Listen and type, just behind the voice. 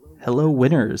Hello,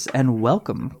 winners, and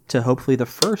welcome to hopefully the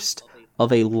first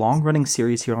of a long-running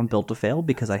series here on Built to Fail,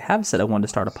 because I have said I wanted to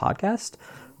start a podcast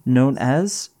known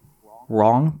as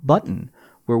Wrong Button,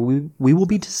 where we will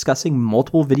be discussing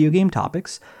multiple video game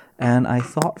topics, and I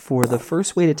thought for the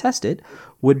first way to test it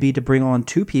would be to bring on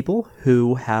two people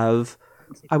who have,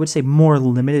 I would say, more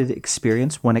limited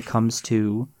experience when it comes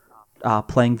to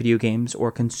playing video games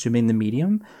or consuming the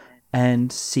medium,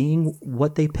 and seeing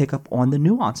what they pick up on the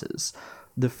nuances.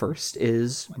 The first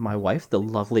is my wife, the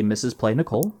lovely Mrs. Play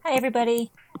Nicole. Hi,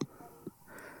 everybody.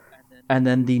 And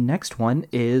then the next one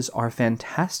is our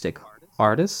fantastic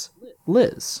artist,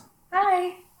 Liz.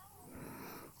 Hi.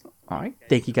 All right.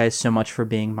 Thank you guys so much for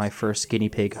being my first guinea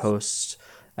pig hosts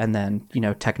and then,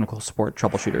 technical support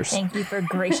troubleshooters. Thank you for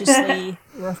graciously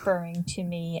referring to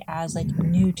me as,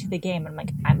 new to the game. I'm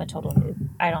I'm a total noob.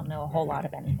 I don't know a whole lot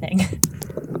of anything.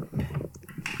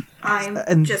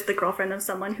 I'm just the girlfriend of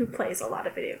someone who plays a lot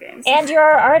of video games. And you're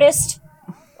our artist.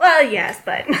 Well, yes,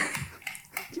 but...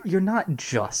 You're not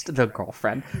just the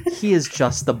girlfriend. He is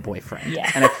just the boyfriend.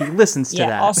 Yeah. And if he listens to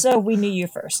that... Also, we knew you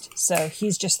first, so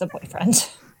he's just the boyfriend.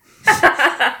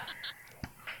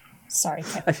 Sorry,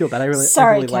 Kevin. I feel bad. I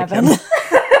really like Kevin. him.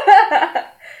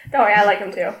 Don't worry, I like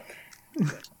him too.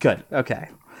 Good. Okay.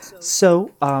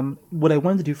 So, what I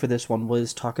wanted to do for this one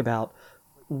was talk about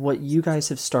what you guys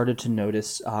have started to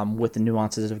notice with the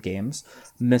nuances of games.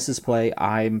 Mrs. Play,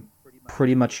 I'm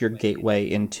pretty much your gateway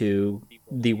into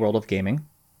the world of gaming.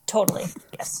 Totally,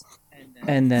 yes.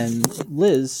 And then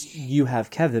Liz, you have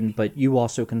Kevin, but you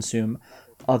also consume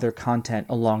other content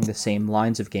along the same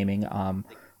lines of gaming.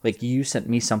 You sent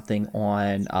me something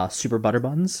on Super Butter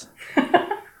Buns.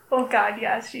 Oh god,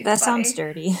 yes, she's That funny. sounds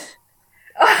dirty.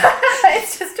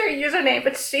 It's just her username,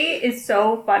 but she is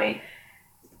so funny.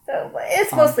 So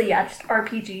it's mostly, just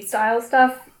RPG style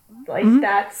stuff.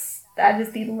 That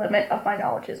is the limit of my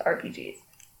knowledge is RPGs.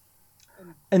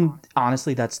 And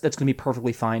honestly, that's going to be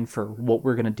perfectly fine for what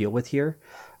we're going to deal with here.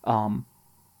 And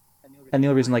the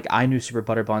only reason I knew Super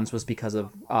Butter Buns was because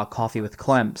of Coffee with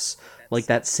Clemps.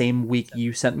 That same week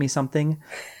you sent me something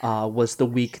was the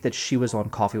week that she was on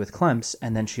Coffee with Clemps,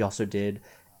 and then she also did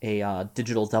a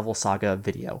Digital Devil Saga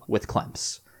video with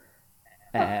Clemps.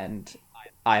 And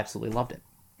I absolutely loved it.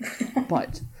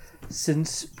 But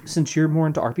since you're more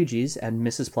into RPGs and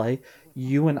Mrs. Play,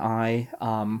 you and I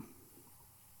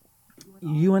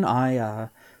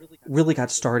really got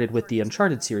started with the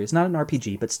Uncharted series. Not an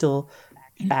RPG, but still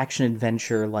action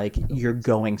adventure, you're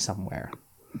going somewhere.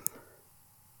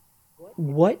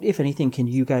 What, if anything, can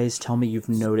you guys tell me you've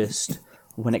noticed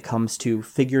when it comes to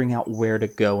figuring out where to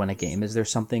go in a game? Is there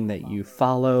something that you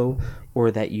follow or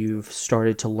that you've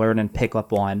started to learn and pick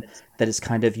up on that is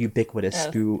kind of ubiquitous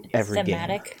through every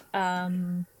thematic,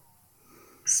 game?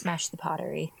 Smash the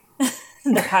pottery.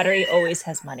 The pottery always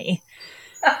has money.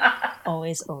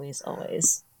 Always, always,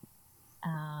 always.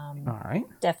 All right.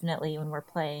 Definitely when we're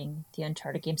playing the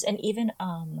Uncharted games, and even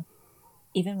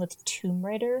with Tomb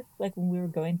Raider, when we were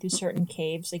going through certain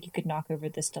caves, you could knock over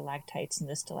the stalactites and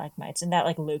the stalagmites, and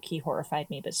that low-key horrified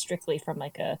me, but strictly from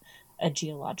a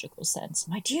geological sense.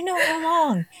 I'm do you know how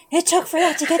long it took for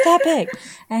that to get that big?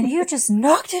 And you just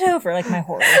knocked it over, my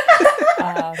horror.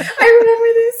 I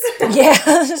remember this.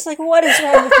 Yeah, I was just what is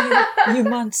wrong with you, you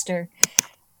monster?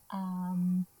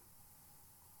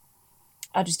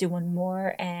 I'll just do one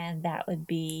more, and that would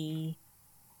be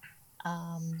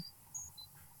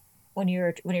when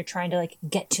you're trying to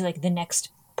get to the next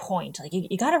point.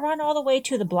 You got to run all the way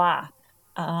to the blah,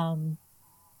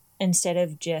 instead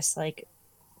of just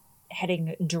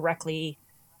heading directly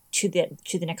to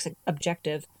the next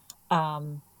objective.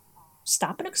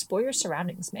 Stop and explore your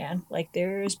surroundings, man.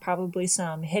 There's probably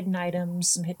some hidden items,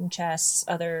 some hidden chests,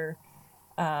 other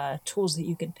tools that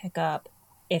you can pick up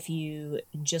if you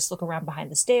just look around behind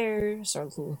the stairs or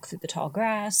look through the tall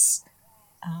grass.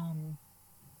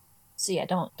 So yeah,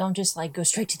 don't just go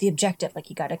straight to the objective.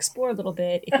 You got to explore a little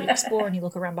bit. If you explore and you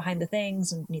look around behind the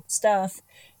things and neat stuff,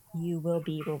 you will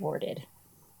be rewarded.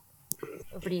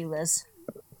 Over to you, Liz.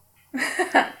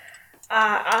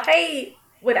 I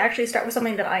would actually start with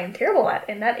something that I am terrible at,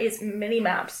 and that is mini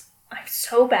maps. I'm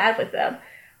so bad with them.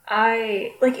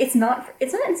 It's not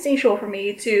instinctual for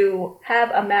me to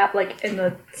have a map in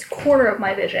the corner of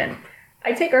my vision.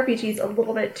 I take RPGs a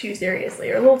little bit too seriously,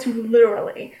 or a little too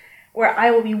literally, where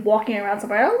I will be walking around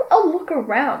somewhere. I'll look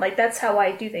around. That's how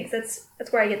I do things. That's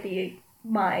where I get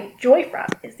my joy from,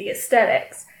 is the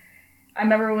aesthetics. I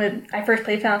remember when I first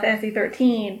played Final Fantasy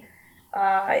 13,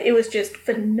 it was just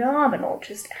phenomenal,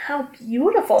 just how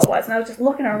beautiful it was. And I was just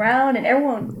looking around, and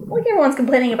everyone's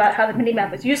complaining about how the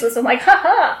minimap is useless. I'm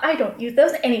haha, I don't use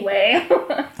those anyway.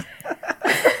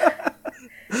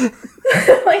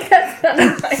 Like, that's kind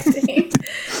of my thing.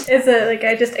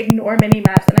 I just ignore mini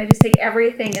maps and I just take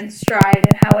everything in stride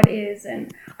and how it is,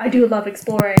 and I do love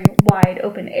exploring wide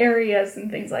open areas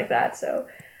and things like that. So,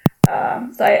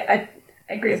 I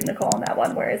agree with Nicole on that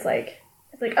one, where it's like,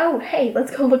 oh hey,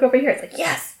 let's go look over here. It's like,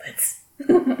 yes, let's.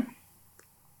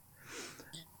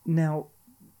 Now,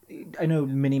 I know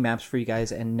mini maps for you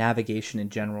guys and navigation in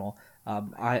general.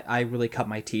 I really cut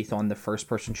my teeth on the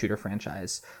first-person shooter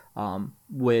franchise,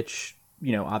 which,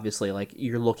 you know, obviously, like,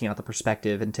 you're looking at the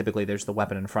perspective, and typically there's the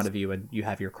weapon in front of you, and you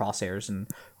have your crosshairs, and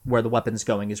where the weapon's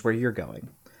going is where you're going.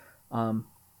 One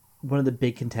of the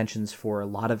big contentions for a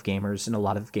lot of gamers in a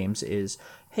lot of games is,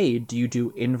 hey, do you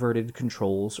do inverted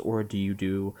controls, or do you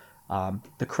do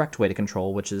the correct way to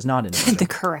control, which is not inverted? The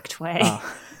correct way.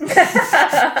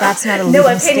 That's not a no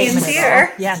leading opinions statement here. at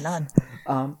all. Yeah, none.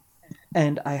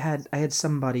 And I had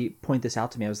somebody point this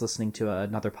out to me. I was listening to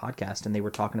another podcast, and they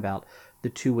were talking about the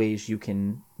two ways you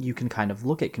can kind of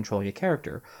look at controlling a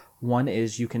character. One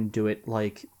is you can do it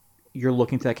like you're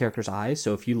looking through that character's eyes.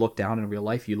 So if you look down in real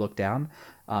life, you look down.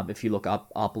 If you look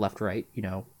up, left, right, you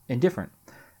know, indifferent.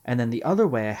 And then the other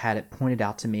way I had it pointed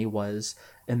out to me was,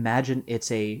 imagine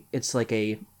it's like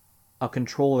a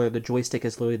controller. The joystick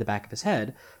is literally the back of his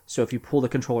head. So if you pull the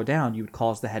controller down, you would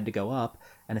cause the head to go up.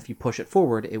 And if you push it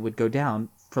forward, it would go down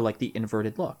for like the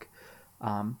inverted look.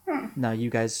 Now, you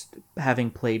guys,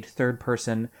 having played third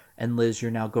person, and Liz, you're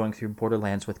now going through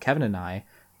Borderlands with Kevin and I.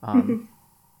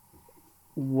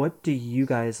 What do you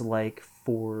guys like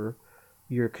for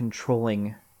your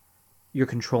controlling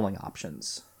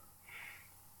options?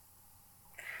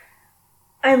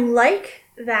 I like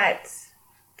that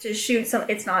to shoot some.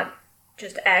 It's not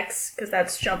just X because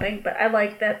that's jumping, but I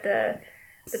like that the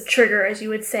trigger, as you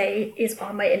would say, is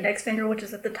on my index finger, which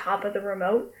is at the top of the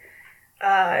remote.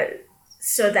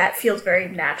 So that feels very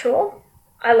natural.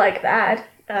 I like that.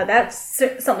 That's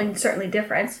something certainly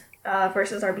different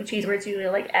versus RPGs, where it's usually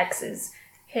like X is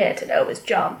hit and O is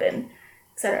jump, and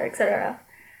et cetera, et cetera.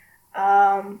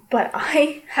 But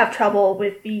I have trouble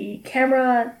with the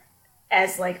camera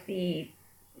as like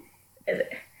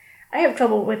I have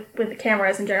trouble with the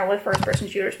cameras in general with first-person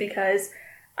shooters, because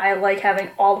I like having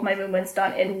all of my movements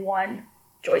done in one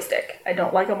joystick. I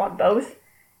don't like them on both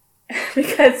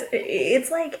because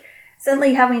it's like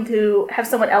suddenly having to have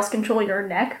someone else control your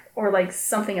neck, or like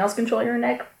something else control your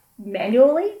neck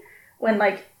manually, when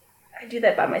like I do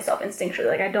that by myself instinctually.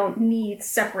 Like, I don't need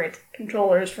separate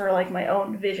controllers for like my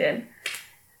own vision.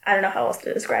 I don't know how else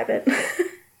to describe it.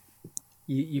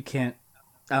 You can't.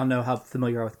 I don't know how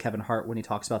familiar you are with Kevin Hart when he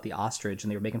talks about the ostrich,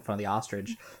 and they were making fun of the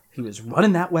ostrich. He was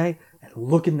running that way and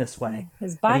looking this way.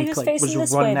 His body was facing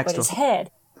this way, but his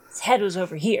head was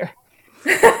over here.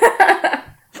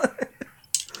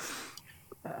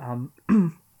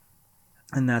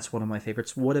 And that's one of my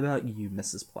favorites. What about you,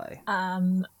 Mrs. Play?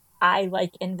 I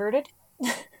like inverted.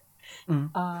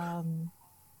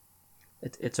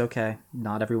 It's okay.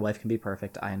 Not every wife can be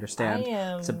perfect. I understand.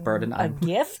 It's a burden. A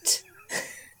gift.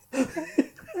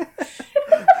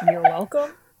 You're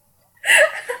welcome.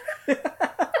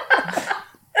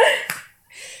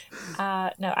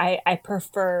 No, I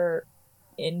prefer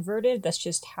inverted. That's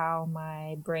just how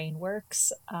my brain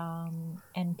works.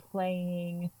 And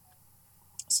playing.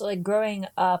 So, like, growing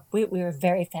up, we were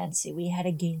very fancy. We had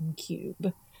a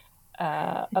GameCube.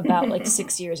 About like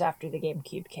 6 years after the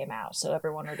GameCube came out, so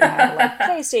everyone already had like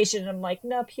PlayStation, and I'm like,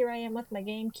 nope, here I am with my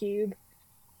GameCube.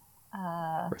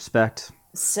 Respect.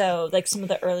 So, like, some of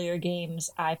the earlier games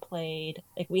I played,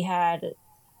 like, we had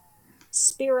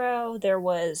Spyro. There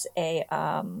was a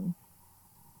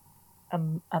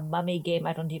mummy game.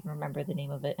 I don't even remember the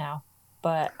name of it now,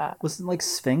 but wasn't like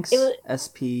Sphinx?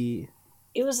 SP.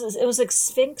 It was like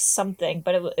Sphinx something,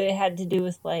 but it had to do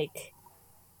with like.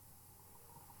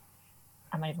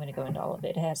 I'm not even going to go into all of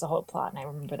it. It has a whole plot, and I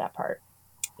remember that part.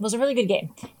 It was a really good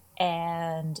game.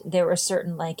 And there were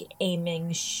certain, like,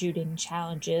 aiming, shooting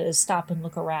challenges, stop and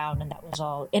look around, and that was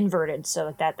all inverted. So,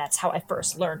 like, that's how I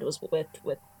first learned, was with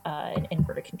an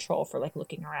inverted control for, like,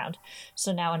 looking around.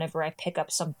 So now whenever I pick up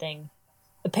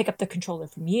the controller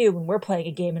from you when we're playing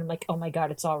a game, and I'm like, oh my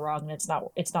god, it's all wrong, and it's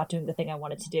not doing the thing I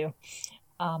wanted to do.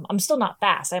 I'm still not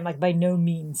fast. I'm, like, by no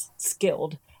means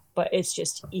skilled. But it's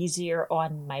just easier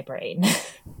on my brain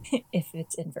if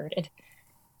it's inverted.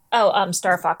 Oh,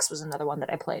 Star Fox was another one that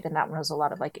I played, and that one was a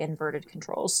lot of like inverted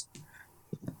controls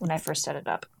when I first set it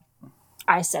up.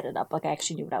 I set it up like I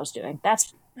actually knew what I was doing.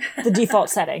 That's the default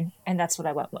setting, and that's what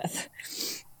I went with.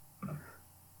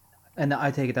 And I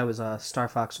take it that was Star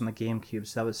Fox from the GameCube,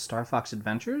 so that was Star Fox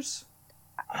Adventures?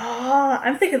 Oh,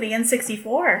 I'm thinking of the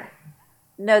N64.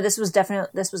 No, this was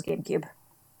GameCube.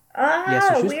 Yeah,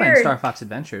 so she was playing weird. Star Fox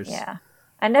Adventures. Yeah.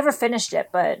 I never finished it,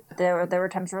 but there were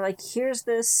times where like, here's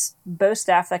this bow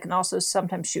staff that can also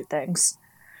sometimes shoot things.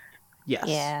 Yes.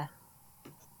 Yeah.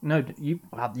 No, you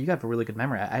have a really good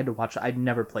memory. I had to watch. I'd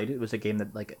never played it. It was a game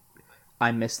that like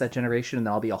I missed that generation, and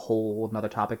that'll be a whole another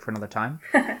topic for another time.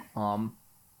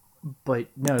 But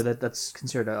no, that's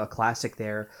considered a classic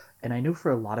there. And I know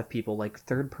for a lot of people, like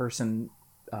third person.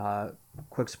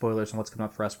 Quick spoilers on what's coming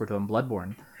up for us. We're doing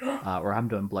Bloodborne, or I'm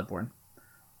doing Bloodborne.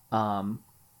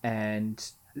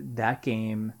 And that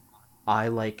game I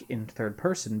like in third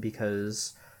person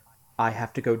because I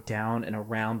have to go down and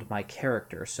around my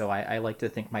character. So I like to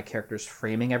think my character's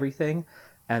framing everything,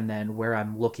 and then where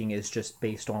I'm looking is just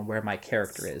based on where my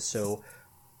character is. So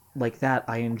like that,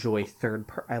 I enjoy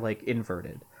I like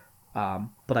inverted.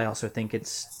 But I also think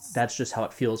that's just how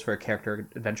it feels for a character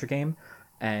adventure game.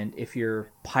 And if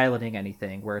you're piloting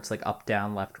anything where it's like up,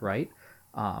 down, left, right,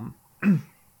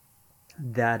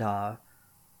 that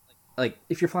like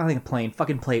if you're flying a plane,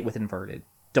 fucking play it with inverted.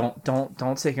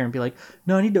 Don't sit here and be like,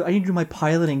 no, I need to do my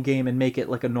piloting game and make it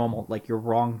like a normal. Like you're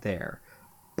wrong there.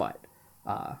 But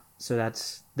so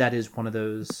that is one of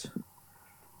those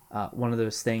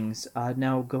things.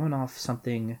 Now going off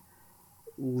something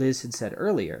Liz had said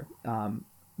earlier,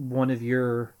 one of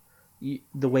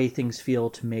the way things feel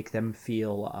to make them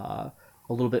feel a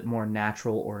little bit more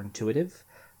natural or intuitive.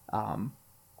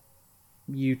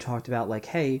 You talked about like,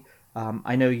 hey,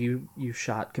 I know you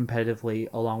shot competitively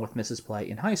along with Mrs. Play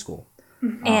in high school.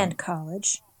 And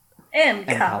college. And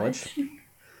college.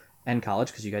 And college,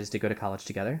 because you guys did go to college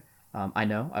together. I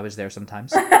know, I was there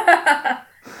sometimes. I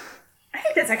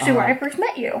think that's actually where I first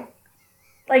met you.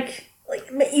 Like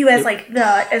met you as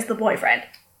as the boyfriend.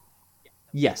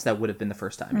 Yes, that would have been the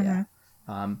first time. Mm-hmm. Yeah.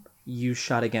 You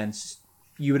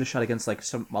would have shot against like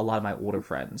a lot of my older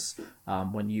friends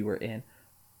when you were in.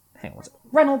 Hang on, what's it?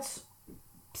 Reynolds.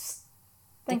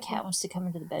 The cat wants to come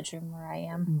into the bedroom where I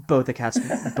am. Both the cats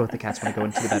want to go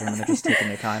into the bedroom and they're just taking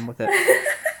their time with it.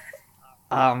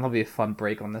 That'll be a fun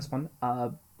break on this one.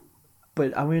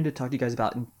 But I wanted to talk to you guys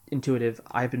about intuitive.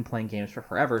 I've been playing games for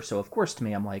forever, so of course to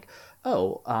me I'm like,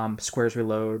 squares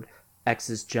reload, X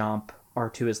is jump,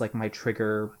 R2 is like my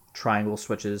trigger, triangle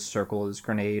switches, circle is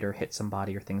grenade or hit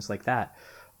somebody or things like that.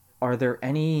 Are there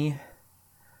any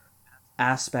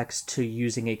aspects to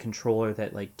using a controller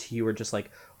that like to you are just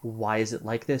like, why is it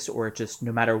like this? Or it just,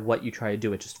 no matter what you try to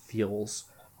do, it just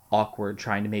feels awkward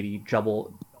trying to maybe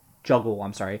juggle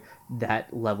that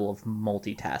level of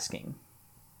multitasking?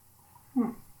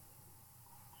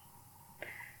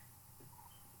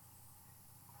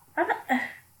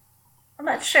 I'm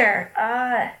not sure.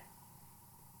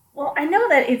 Well, I know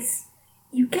that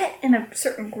you get in a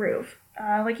certain groove.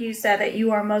 Like you said, that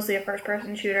you are mostly a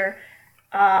first-person shooter.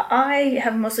 I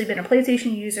have mostly been a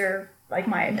PlayStation user like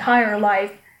my entire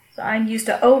life. So I'm used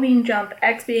to O being jump,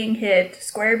 X being hit,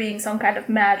 square being some kind of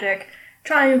magic,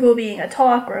 triangle being a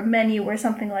talk or a menu or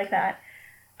something like that.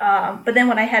 But then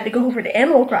when I had to go over to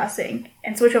Animal Crossing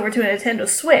and switch over to a Nintendo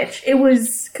Switch, it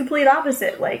was complete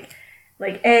opposite. Like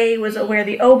A was where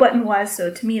the O button was,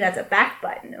 so to me that's a back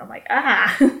button. And I'm like,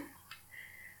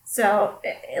 So,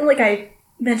 like I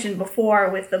mentioned before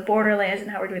with the Borderlands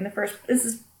and how we're doing this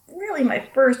is really my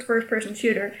first-person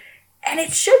shooter, and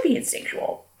it should be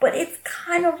instinctual, but it's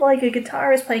kind of like a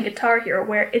guitarist playing Guitar Hero,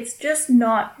 where it's just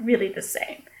not really the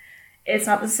same. It's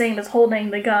not the same as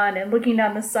holding the gun and looking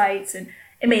down the sights, and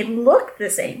it may look the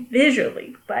same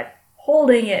visually, but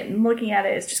holding it and looking at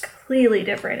it is just completely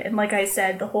different. And like I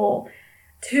said, the whole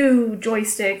 2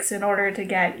 joysticks in order to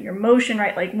get your motion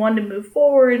right, like one to move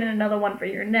forward and another one for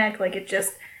your neck, like it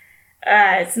just,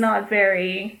 it's not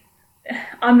very,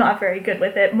 I'm not very good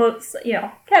with it. Most,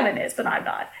 Kevin is, but I'm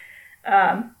not.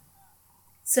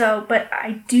 But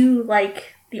I do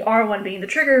like the R1 being the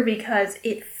trigger because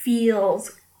it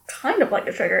feels kind of like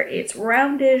a trigger. It's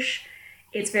roundish,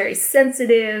 it's very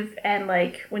sensitive, and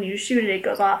like when you shoot it, it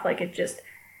goes off like and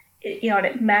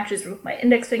it matches with my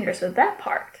index finger, so that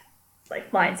part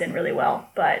like lines in really well.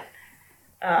 But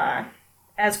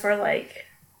as for like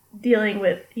dealing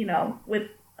with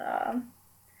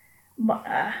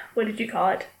what did you call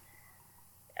it,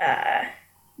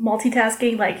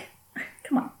 multitasking, like,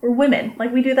 come on, we're women,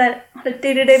 like we do that on a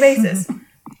day-to-day basis.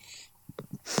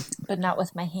 But not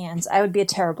with my hands. I would be a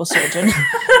terrible surgeon. It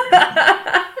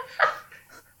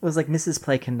was like Mrs.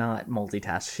 Play cannot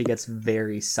multitask. She gets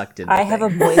very sucked into I have a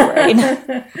boy brain.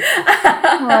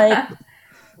 Like,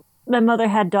 my mother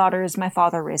had daughters, my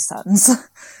father raised sons.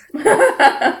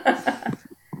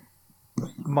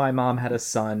 My mom had a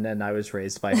son, and I was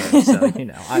raised by her, so, I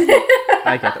get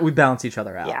that. We balance each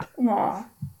other out. Yeah. Aww.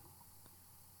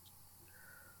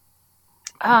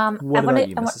 What about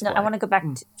you, Mrs. I Bly? want to go back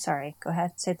to... Sorry, go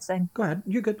ahead. Say the thing. Go ahead.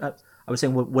 You're good. I was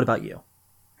saying, what about you?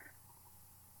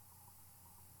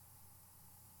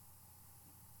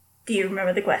 Do you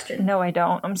remember the question? No, I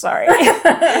don't. I'm sorry.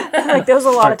 Like, there was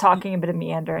a lot of talking, a bit of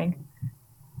meandering.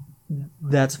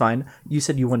 That's fine. You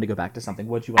said you wanted to go back to something.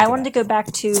 What did you want I wanted to go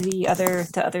back to the other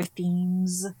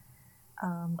themes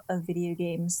of video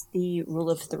games. The rule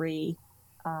of three,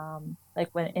 like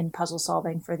when in puzzle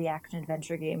solving for the action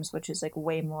adventure games, which is like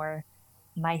way more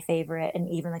my favorite, and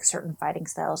even like certain fighting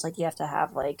styles, like you have to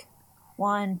have like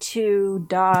 1, 2,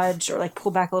 dodge, or like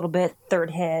pull back a little bit,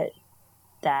 third hit.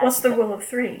 What's the rule of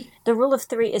three? The rule of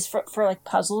three is for like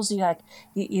puzzles. You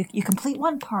complete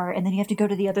one part, and then you have to go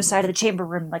to the other side of the chamber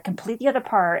room, like complete the other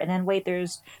part, and then wait,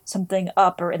 there's something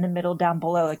up or in the middle down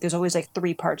below. Like there's always like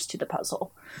 3 parts to the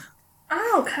puzzle.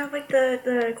 Oh, kind of like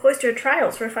the Cloistered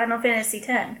Trials for Final Fantasy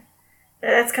X.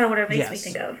 That's kind of what it makes me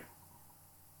think of.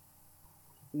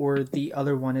 Or the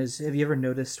other one is, have you ever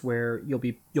noticed where you'll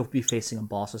be facing a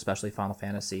boss, especially Final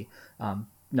Fantasy?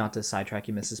 Not to sidetrack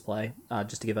you, Mrs. Play,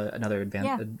 just to give another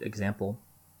example.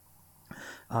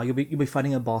 You'll be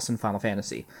fighting a boss in Final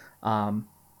Fantasy,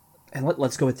 and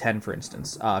let's go with 10 for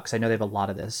instance, because I know they have a lot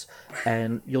of this.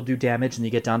 And you'll do damage, and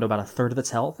you get down to about a third of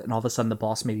its health, and all of a sudden the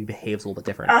boss maybe behaves a little bit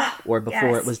different. Or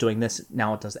before it was doing this,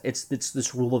 now it does. It's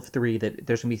this rule of 3 that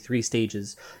there's gonna be 3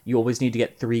 stages. You always need to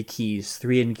get 3 keys,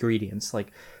 3 ingredients.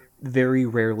 Like very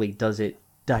rarely does it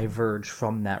diverge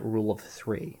from that rule of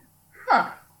 3.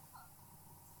 Huh.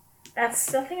 That's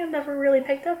something I've never really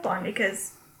picked up on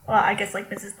because, well, I guess like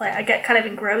Mrs. Play, I get kind of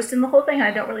engrossed in the whole thing and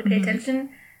I don't really pay attention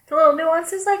to little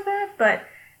nuances like that, but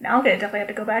now I'm going to definitely have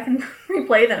to go back and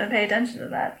replay them and pay attention to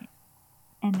that.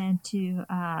 And then to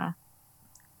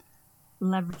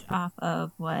leverage off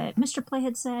of what Mr. Play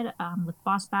had said, with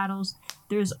boss battles,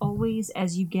 there's always,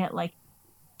 as you get like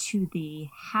to the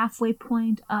halfway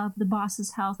point of the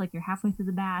boss's health, like you're halfway through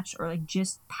the match or like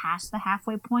just past the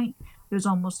halfway point, there's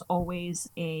almost always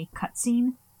a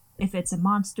cutscene. If it's a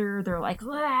monster, they're like,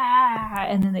 "Wah!"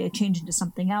 And then they change into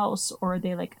something else, or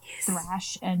they like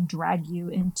thrash and drag you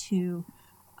into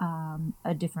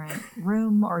a different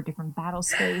room or a different battle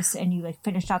space, and you like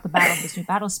finish out the battle in this new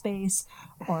battle space.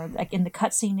 Or like in the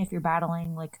cutscene, if you're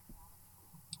battling like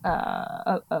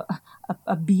a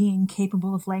being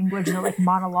capable of language, and they'll like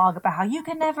monologue about how you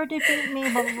can never defeat me,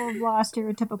 blah blah blah, blah,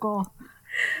 stereotypical.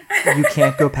 You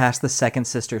can't go past the second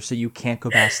sister, so you can't go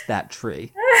past that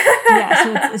tree. Yeah,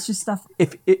 so it's just stuff. Go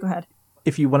ahead.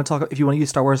 If you want to use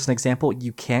Star Wars as an example,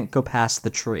 you can't go past the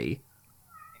tree.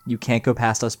 You can't go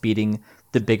past us beating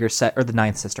the bigger set or the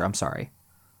ninth sister. I'm sorry.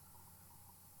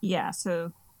 Yeah.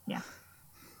 So yeah,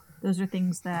 those are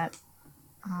things that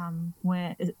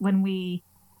when we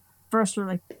first were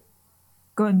like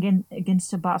going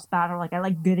against a boss battle, like I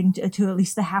like getting to at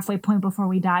least the halfway point before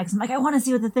we die, because I'm like, I want to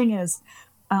see what the thing is.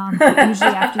 But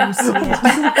usually after you see it,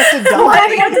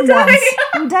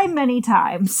 we die many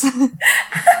times.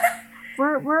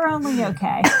 we're only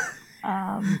okay.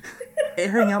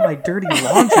 Airing out my dirty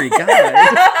laundry, God.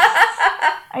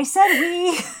 I said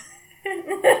we.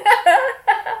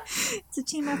 It's a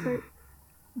team effort.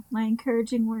 My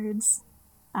encouraging words.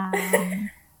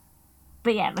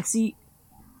 But yeah, like see.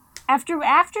 After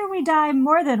we die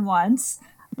more than once,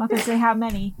 I'm not gonna say how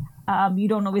many, you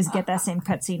don't always get that same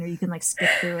cutscene, or you can like skip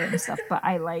through it and stuff. But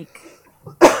I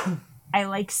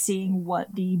like seeing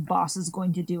what the boss is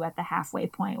going to do at the halfway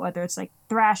point, whether it's like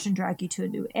thrash and drag you to a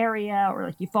new area, or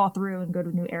like you fall through and go to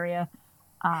a new area,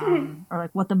 or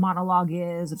like what the monologue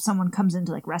is if someone comes in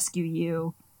to like rescue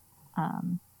you.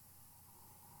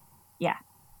 Yeah,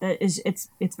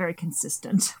 it's very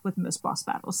consistent with most boss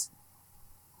battles.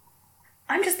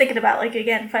 I'm just thinking about, like,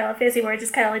 again, Final Fantasy, where it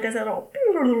just kind of, like, does that little,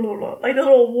 like, the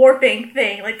little warping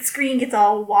thing. Like, the screen gets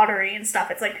all watery and stuff.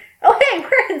 It's like, oh, hey,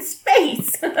 we're in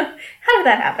space! How did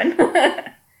that happen?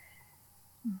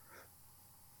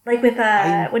 Like, with,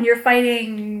 when you're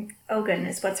fighting, oh,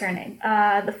 goodness, what's her name?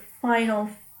 The Final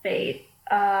Fate,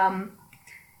 in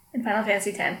Final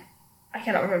Fantasy X. I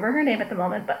cannot remember her name at the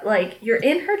moment, but, like, you're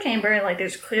in her chamber, and, like,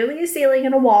 there's clearly a ceiling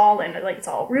and a wall, and, like, it's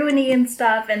all ruiny and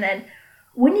stuff, and then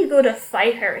when you go to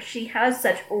fight her, she has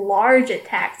such large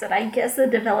attacks that I guess the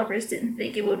developers didn't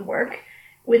think it would work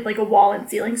with, like, a wall and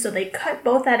ceiling, so they cut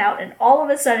both that out, and all of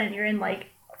a sudden you're in, like,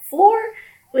 a floor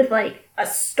with, like, a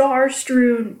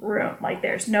star-strewn room. Like,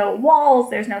 there's no walls,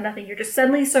 there's no nothing. You're just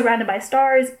suddenly surrounded by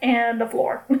stars and a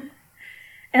floor.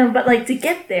 But, like, to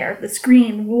get there, the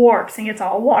screen warps and gets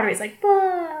all watery. It's like,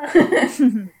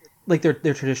 Like,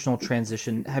 their traditional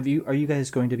transition. Are you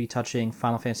guys going to be touching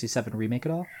Final Fantasy VII Remake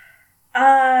at all?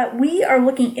 We are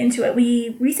looking into it.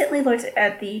 We recently looked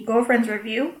at the girlfriend's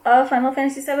review of Final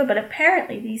Fantasy VII, but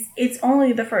apparently it's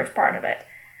only the first part of it.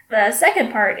 The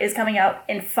second part is coming out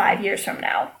in 5 years from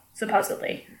now,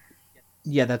 supposedly.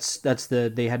 Yeah, they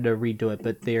had to redo it,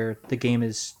 but the game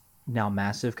is now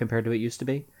massive compared to what it used to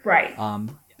be. Right.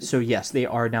 So yes, they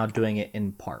are now doing it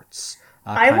in parts.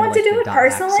 I want to do it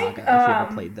personally. Saga, if you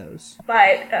ever played those.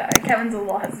 But Kevin's a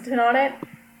little hesitant on it.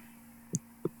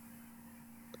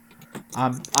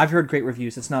 I've heard great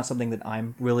reviews. It's not something that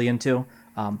I'm really into,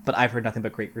 but I've heard nothing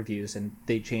but great reviews, and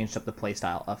they changed up the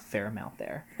playstyle a fair amount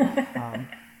there.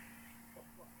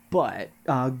 But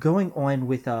going on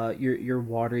with your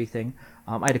watery thing,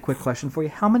 I had a quick question for you.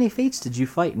 How many fates did you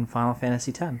fight in Final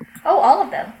Fantasy X? Oh, all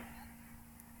of them.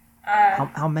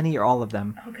 How many are all of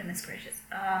them? Oh, goodness gracious.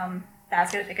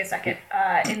 That's going to take a second.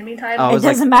 In the meantime... Oh, it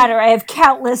doesn't matter. I have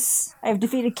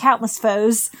defeated countless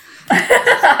foes.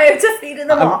 I have defeated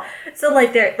them all. So,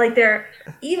 they're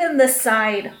even the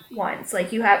side ones.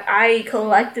 I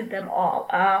collected them all.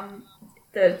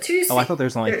 The two... I thought there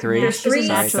was only three. There's three... She's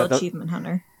a natural achievement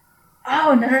hunter.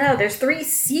 Oh, no. There's 3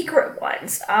 secret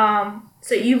ones.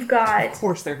 So you've got... Of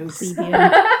course there is.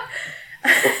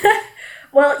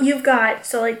 Well, you've got...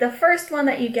 So, the first one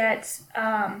that you get...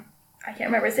 I can't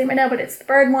remember his name right now, but it's the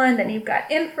bird one. Then you've got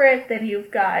Infrit. Then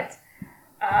you've got...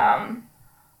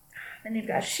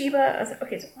 Sheba.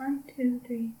 Okay, so 1, 2,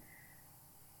 3...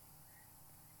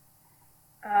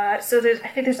 so I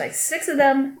think there's 6 of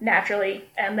them naturally,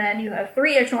 and then you have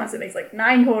 3 extra ones that makes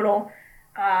 9 total.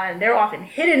 And they're often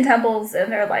hidden temples,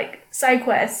 and they're side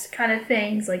quests kind of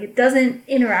things. It doesn't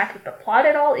interact with the plot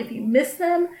at all if you miss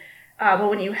them. But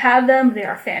when you have them, they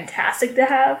are fantastic to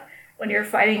have when you're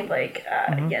fighting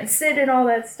against Sid and all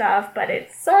that stuff. But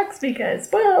it sucks because,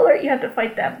 spoiler alert, you have to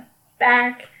fight them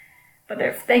back. But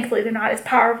thankfully they're not as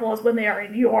powerful as when they are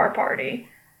in your party.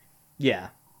 Yeah.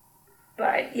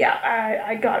 But yeah,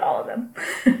 I got all of them.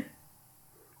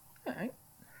 All right.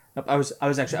 I was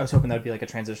hoping that would be a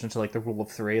transition to the rule of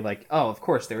 3. Of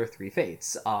course there are 3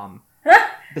 fates.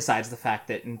 Besides the fact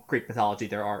that in Greek mythology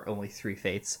there are only 3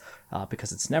 fates,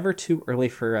 because it's never too early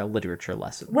for a literature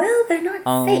lesson. Well, they're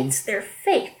not fates. They're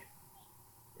faith.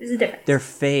 There's a difference. They're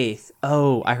faith.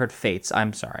 Oh, I heard fates.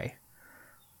 I'm sorry.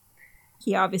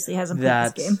 He obviously hasn't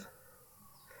played this game.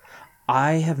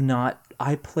 I have not.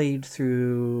 I played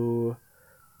through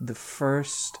the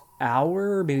first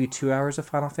hour, maybe 2 hours of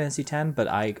Final Fantasy X, but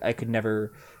I could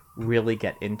never really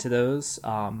get into those.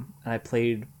 And I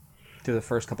played through the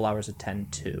first couple hours of 10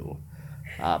 too.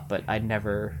 But I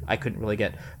couldn't really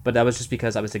get... But that was just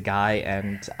because I was a guy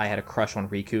and I had a crush on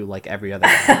Riku like every other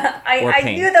guy. I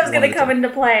knew that was going to come into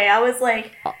play. I was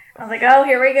like, oh,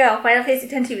 here we go. Final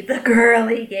Fantasy X-2, the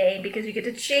girly game, because you get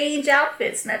to change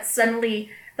outfits, and that's suddenly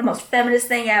the most feminist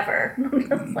thing ever.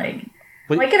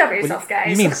 Get over yourselves, guys.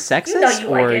 You mean sexist?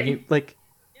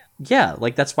 Yeah,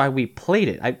 that's why we played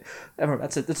it. I don't know,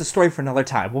 that's a story for another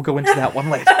time. We'll go into that one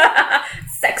later.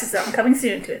 Sexism coming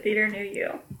soon to a theater near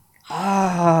you.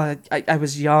 I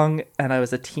was young and I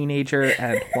was a teenager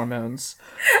and hormones.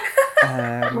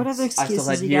 What other excuses I still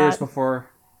had you years got? before.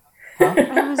 Huh?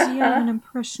 I was young and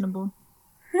impressionable.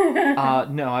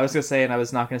 No, I was going to say, and I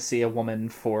was not going to see a woman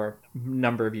for a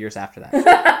number of years after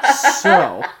that.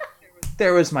 So,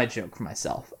 there was my joke for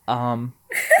myself.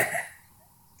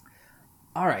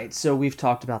 Alright, so we've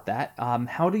talked about that.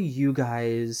 How do you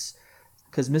guys...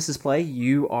 Because Mrs. Play,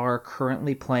 you are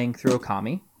currently playing through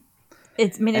Okami.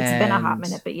 It's been a hot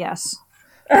minute, but yes.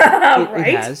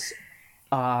 It has.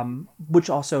 Which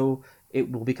also,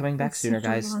 it will be coming back sooner,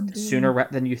 guys. Sooner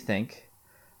than you think.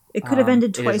 It could have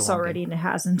ended twice already, and it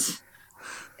hasn't.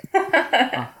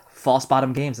 False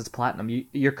bottom games, it's platinum.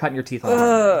 You're cutting your teeth on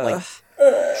it.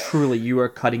 Truly, you are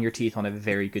cutting your teeth on a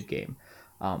very good game.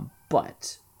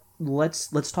 But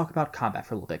let's talk about combat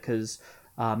for a little bit, because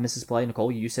Mrs. Play,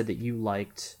 Nicole, you said that you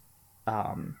liked...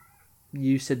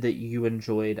 you said that you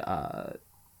enjoyed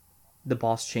the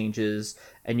boss changes,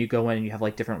 and you go in and you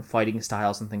have different fighting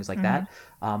styles and things like that.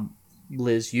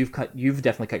 Liz, you've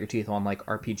definitely cut your teeth on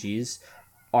RPGs.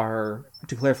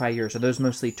 To clarify yours, are those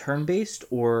mostly turn-based,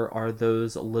 or are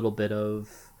those a little bit of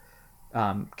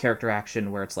character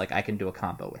action where it's I can do a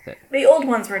combo with it? The old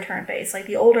ones were turn-based.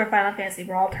 The older Final Fantasy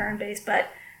were all turn-based, but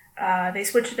they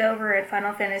switched it over at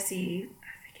Final Fantasy,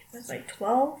 I think it was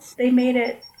 12. They made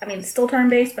it, still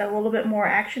turn-based, but a little bit more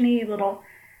action-y,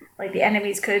 the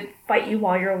enemies could fight you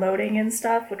while you're loading and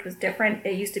stuff, which was different.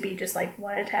 It used to be just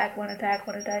one attack, one attack,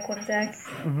 one attack, one attack.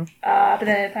 Mm-hmm. But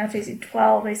then in Final Fantasy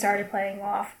 12, they started playing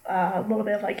off a little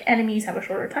bit of enemies have a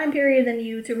shorter time period than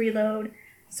you to reload.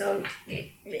 So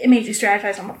it made you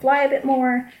strategize on the fly a bit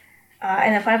more.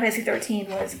 And then Final Fantasy 13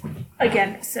 was,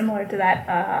 again, similar to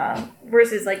that,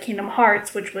 versus like Kingdom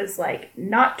Hearts, which was like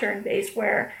not turn-based,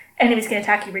 where enemies can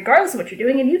attack you regardless of what you're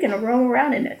doing, and you can roam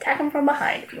around and attack them from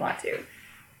behind if you want to.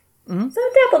 Mm-hmm. So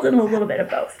I dabbled in a little bit of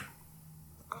both.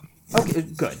 Okay,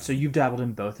 good. So you've dabbled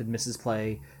in both, and Mrs.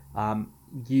 Play,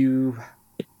 you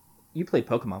played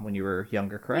Pokemon when you were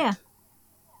younger, correct? Yeah.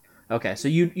 Okay, so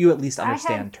you at least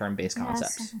understand turn-based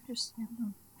concepts. Yes, I understand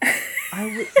them.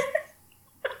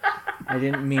 I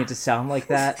didn't mean it to sound like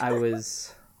that. I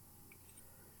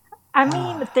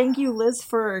mean, thank you, Liz,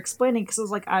 for explaining, because I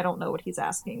was like, I don't know what he's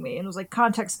asking me. And it was like,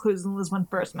 context clues, and Liz went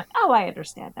first. I'm like, oh, I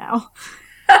understand now.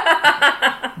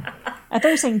 I thought you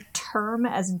were saying term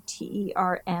as in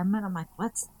TERM, and I'm like,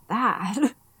 what's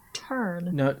that? Turn.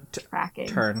 No, tracking.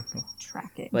 Turn.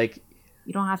 Tracking. Like,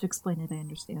 you don't have to explain it, I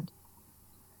understand.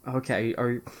 Okay,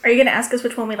 are you going to ask us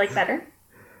which one we like better?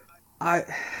 I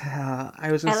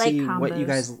was going to see combos. What you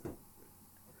guys...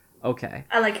 Okay.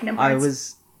 I like Kingdom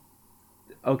Hearts.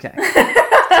 Okay.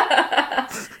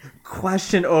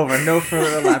 Question over. No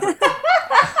further elaborate.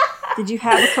 Did you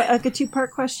have a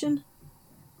two-part question?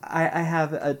 I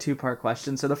have a two-part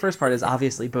question. So the first part is,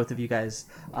 obviously both of you guys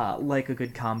like a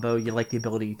good combo. You like the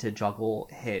ability to juggle,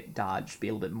 hit, dodge, be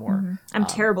a little bit more. Mm-hmm. I'm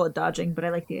terrible at dodging, but I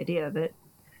like the idea of it.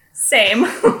 Same.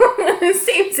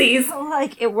 Samesies.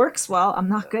 Like, it works well. I'm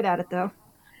not good at it, though.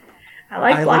 I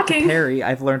like blocking. Like to parry.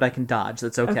 I've learned I can dodge.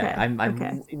 That's okay.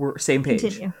 We're same page.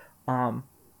 Continue.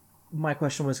 My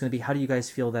question was going to be, how do you guys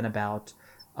feel then about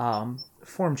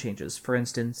form changes? For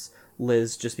instance,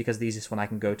 Liz, just because the easiest one I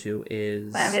can go to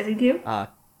is... Final Fantasy 2? I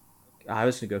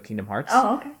was going to go Kingdom Hearts.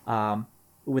 Oh, okay.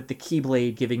 With the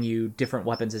Keyblade giving you different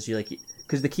weapons as you like...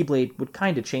 Because the Keyblade would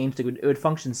kind of change. It would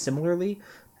function similarly,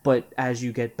 but as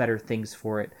you get better things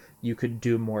for it, you could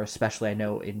do more, especially, I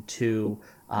know, in 2,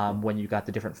 when you got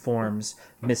the different forms.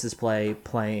 Mrs. Play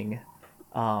playing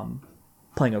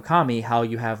Okami, how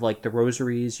you have, like, the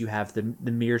rosaries, you have the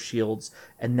mirror shields,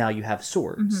 and now you have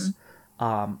swords.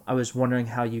 Mm-hmm. I was wondering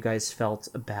how you guys felt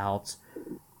about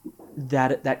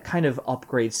that kind of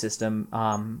upgrade system,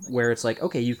 where it's like,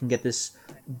 okay, you can get this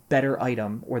better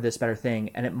item or this better thing,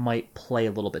 and it might play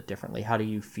a little bit differently. How do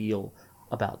you feel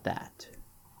about that?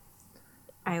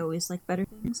 I always like better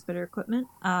things, better equipment.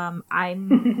 Again,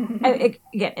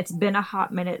 it's been a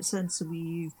hot minute since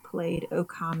we've played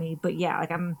Okami, but yeah,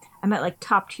 like I'm at like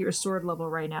top tier sword level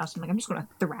right now, so I'm like, I'm just gonna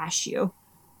thrash you.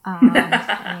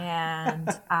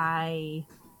 And I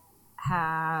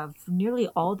have nearly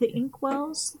all the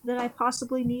inkwells that I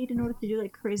possibly need in order to do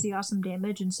like crazy awesome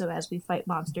damage, and so as we fight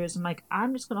monsters, I'm like,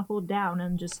 I'm just gonna hold down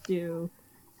and just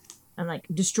like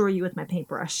destroy you with my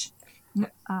paintbrush.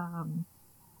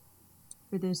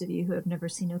 For those of you who have never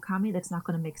seen Okami, that's not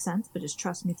going to make sense, but just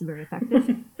trust me, it's very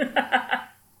effective.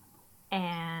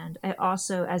 And I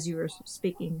also, as you were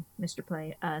speaking, Mr.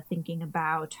 Play, thinking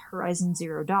about Horizon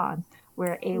Zero Dawn,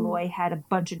 where Aloy had a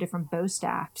bunch of different bow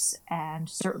staffs, and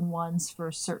certain ones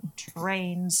for certain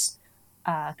terrains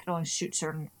could only shoot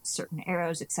certain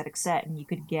arrows, etc., and you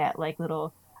could get like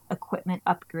little equipment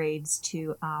upgrades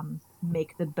to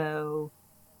make the bow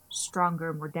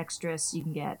stronger, more dexterous. You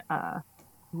can get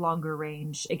longer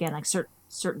range. Again, like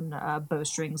certain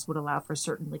bowstrings would allow for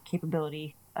certain like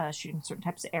capability shooting certain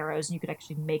types of arrows, and you could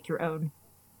actually make your own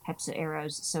types of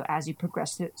arrows. So as you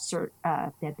progress through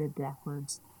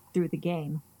the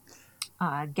game,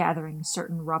 gathering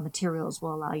certain raw materials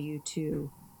will allow you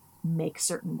to make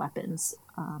certain weapons.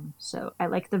 So I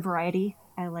like the variety.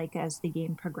 I like as the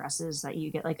game progresses that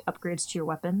you get like upgrades to your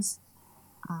weapons.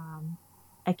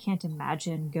 I can't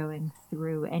imagine going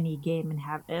through any game and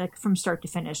have like from start to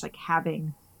finish like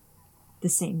having the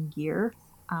same gear.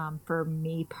 For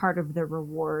me, part of the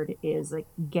reward is like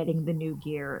getting the new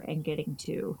gear and getting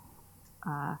to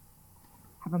have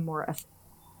a more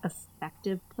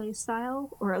effective play style,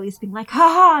 or at least being like,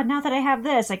 haha, now that I have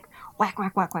this, like whack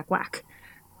whack whack whack whack.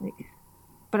 Like,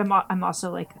 but I'm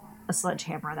also like a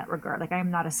sledgehammer in that regard. Like I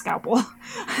am not a scalpel.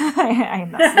 I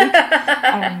am not sleek.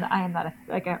 I am not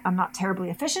I'm not terribly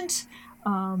efficient.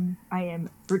 I am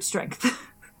brute strength.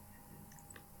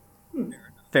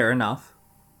 Fair enough.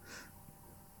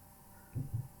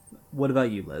 What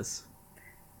about you, Liz?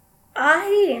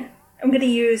 I am going to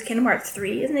use Kingdom Hearts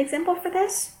 3 as an example for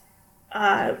this.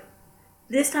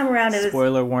 This time around,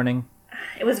 spoiler warning.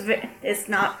 It's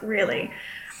not really.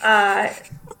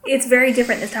 It's very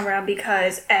different this time around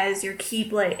because as you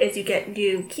get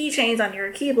new keychains on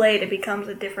your Keyblade, it becomes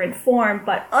a different form.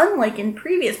 But unlike in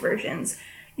previous versions,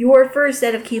 your first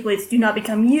set of Keyblades do not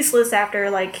become useless after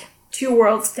like 2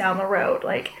 worlds down the road.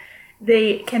 Like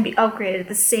they can be upgraded at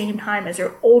the same time as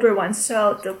your older ones.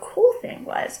 So the cool thing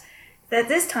was that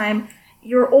this time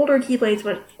your older Keyblades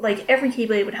would, like, every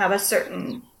Keyblade would have a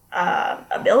certain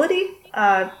ability.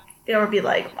 There would be,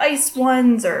 like, ice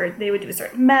ones, or they would do a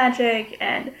certain magic,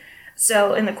 and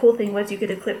so, and the cool thing was you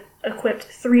could equip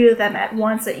 3 of them at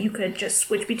once that you could just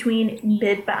switch between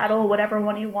mid-battle, whatever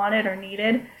one you wanted or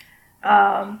needed.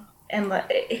 And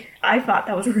I thought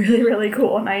that was really, really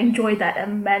cool, and I enjoyed that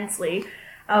immensely.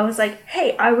 I was like,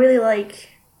 hey, I really like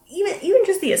even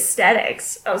just the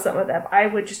aesthetics of some of them. I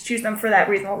would just choose them for that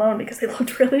reason alone because they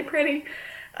looked really pretty.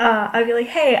 I'd be like,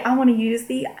 hey, I want to use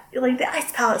the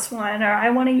Ice Palace one, or I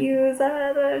want to use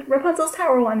the Rapunzel's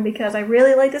Tower one because I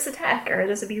really like this attack, or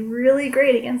this would be really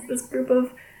great against this group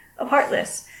of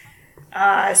Heartless.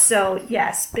 So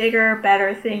yes, bigger,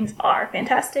 better things are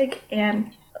fantastic,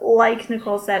 and like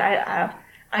Nicole said,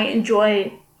 I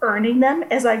enjoy earning them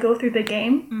as I go through the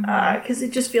game because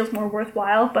it just feels more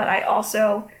worthwhile. But I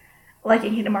also, like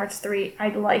in Kingdom Hearts 3, I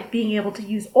like being able to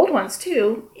use old ones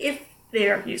too if they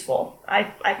are useful.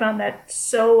 I found that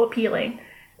so appealing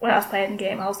when I was playing the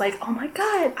game. I was like, oh my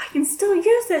god, I can still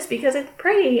use this because it's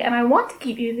pretty and I want to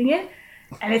keep using it,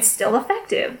 and it's still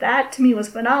effective. That to me was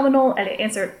phenomenal, and it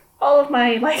answered all of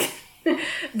my like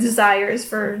desires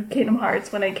for Kingdom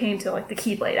Hearts when it came to like the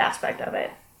Keyblade aspect of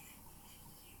it.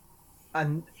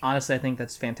 And honestly, I think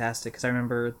that's fantastic because I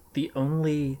remember the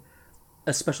only,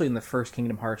 especially in the first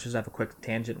Kingdom Hearts, just to have a quick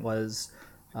tangent, was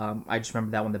I just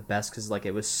remember that one the best because like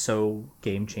it was so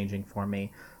game changing for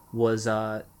me. Was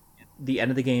the end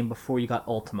of the game before you got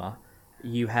Ultima,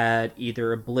 you had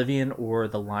either Oblivion or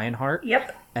the Lionheart.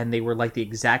 Yep. And they were like the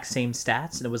exact same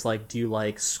stats, and it was like, do you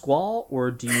like Squall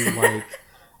or do you like,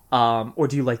 or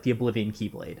do you like the Oblivion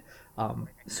Keyblade?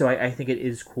 So I think it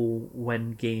is cool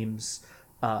when games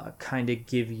kind of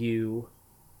give you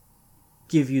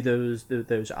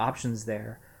those options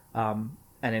there,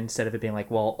 and instead of it being like,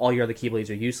 well, all your other Keyblades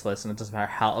are useless, and it doesn't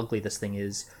matter how ugly this thing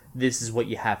is, this is what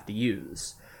you have to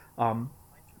use.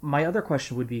 My other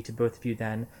question would be to both of you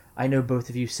then. I know both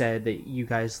of you said that you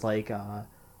guys like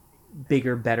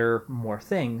bigger, better, more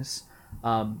things.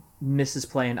 Mrs.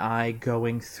 Play and I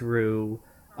going through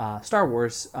Star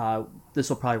Wars, this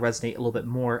will probably resonate a little bit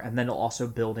more, and then it'll also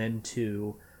build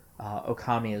into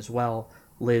Okami as well.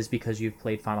 Liz, because you've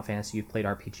played Final Fantasy, you've played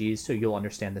RPGs, so you'll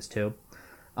understand this too.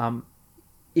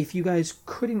 If you guys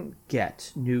couldn't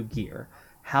get new gear,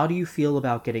 how do you feel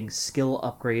about getting skill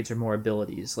upgrades or more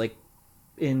abilities? Like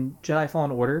in Jedi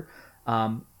Fallen Order,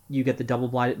 you get the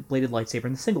double-bladed lightsaber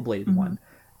and the single-bladed one.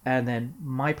 And then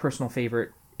my personal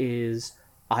favorite is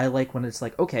I like when it's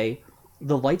like, okay,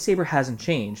 the lightsaber hasn't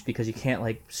changed because you can't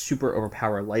like super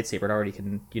overpower a lightsaber. It already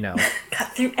can, cut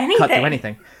through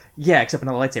anything. Yeah, except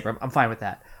another lightsaber. I'm fine with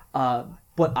that.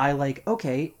 But I like,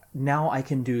 okay, now I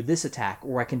can do this attack,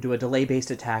 or I can do a delay-based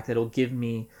attack that'll give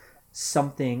me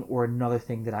something or another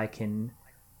thing that I can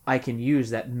use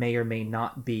that may or may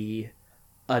not be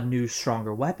a new,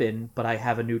 stronger weapon, but I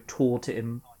have a new tool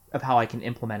of how I can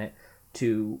implement it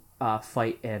to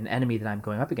fight an enemy that I'm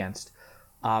going up against.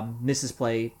 Mrs.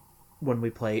 Play, when we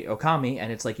play Okami,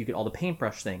 and it's like you get all the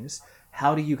paintbrush things,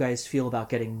 how do you guys feel about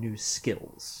getting new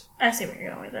skills? I see where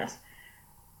you're going with this.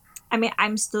 I mean,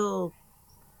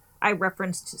 I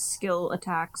referenced skill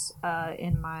attacks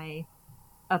in my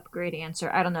upgrade answer.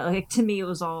 I don't know. Like, to me, it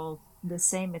was all the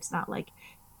same. It's not like,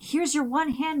 here's your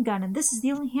one handgun, and this is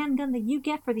the only handgun that you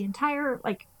get for the entire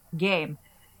like game.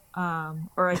 Or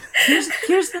like,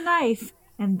 here's the knife,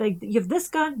 and like you have this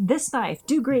gun, this knife,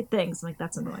 do great things. I'm like,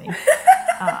 that's annoying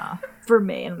for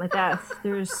me. And I'm like, that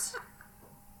there's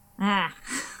like,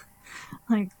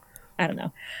 I don't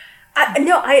know.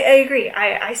 I agree.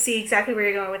 I see exactly where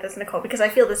you're going with this, Nicole, because I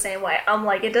feel the same way. I'm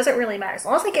like, it doesn't really matter. As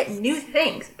long as I get new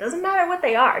things, it doesn't matter what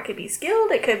they are. It could be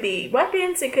skilled, it could be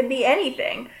weapons, it could be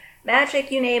anything. Magic,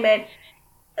 you name it.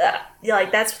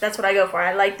 Like, that's what I go for.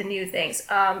 I like the new things.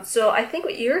 So I think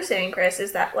what you're saying, Chris,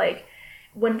 is that, like,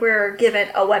 when we're given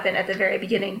a weapon at the very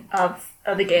beginning of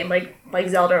the game, like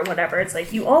Zelda or whatever, it's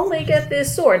like, you only get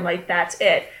this sword, like, that's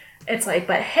it. It's like,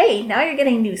 but hey, now you're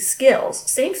getting new skills.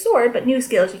 Same sword, but new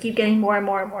skills. You keep getting more and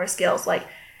more and more skills. Like,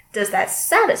 does that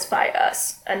satisfy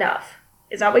us enough?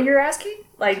 Is that what you're asking?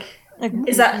 Like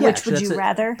is that... Yeah, which would you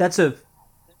rather? That's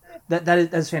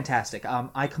fantastic.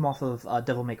 I come off of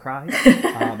Devil May Cry.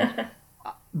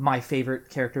 My favorite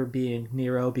character being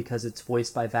Nero because it's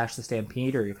voiced by Vash the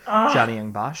Stampede or Johnny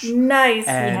Young Bosch. Nice.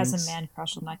 And he has a man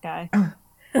crush on that guy.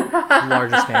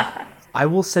 Largest fan. I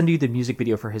will send you the music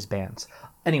video for his bands.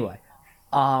 Anyway,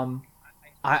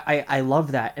 I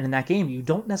love that, and in that game you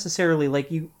don't necessarily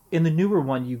in the newer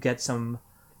one you get some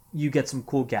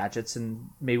cool gadgets, and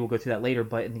maybe we'll go through that later.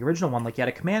 But in the original one, like, you had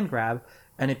a command grab,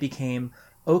 and it became,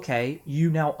 okay, you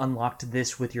now unlocked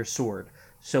this with your sword.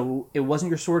 So it wasn't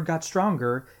your sword got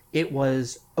stronger. It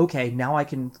was, okay, now I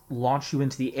can launch you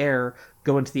into the air,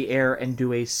 go into the air and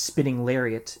do a spinning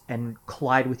lariat and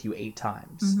collide with you 8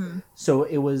 times. So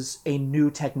it was a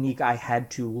new technique I had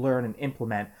to learn and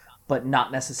implement, but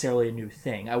not necessarily a new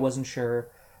thing. I wasn't sure.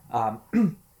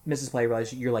 Mrs. Play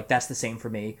realized you're like, that's the same for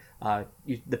me.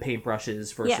 The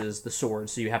paintbrushes versus the sword,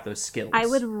 so you have those skills. I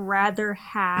would rather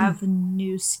have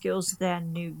new skills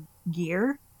than new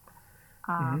gear.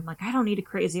 Like, I don't need a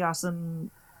crazy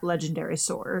awesome legendary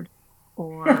sword,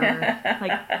 or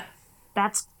like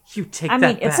that's. You take I that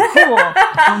mean, back. it's cool.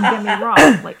 Don't get me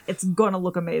wrong. Like, it's gonna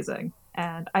look amazing,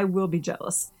 and I will be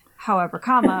jealous. However,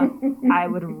 I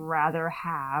would rather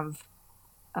have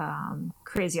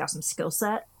crazy awesome skill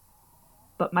set.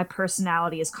 But my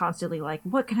personality is constantly like,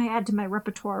 what can I add to my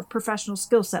repertoire of professional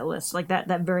skill set list? Like that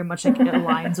very much like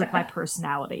aligns with my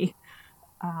personality.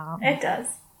 It does.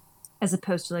 As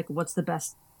opposed to like, what's the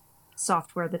best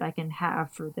software that I can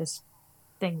have for this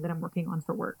thing that I'm working on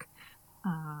for work?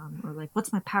 Or like,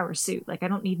 what's my power suit? Like, I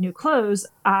don't need new clothes.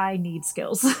 I need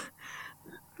skills.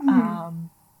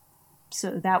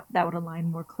 So that would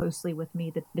align more closely with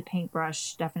me. The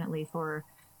paintbrush definitely for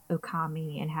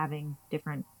Okami and having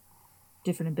different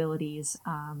abilities,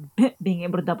 being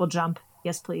able to double jump,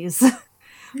 yes please. Like,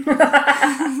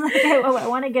 I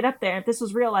want to get up there. If this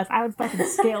was real life, I would fucking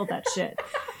scale that shit.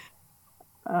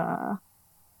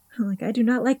 Like, I do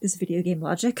not like this video game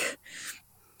logic.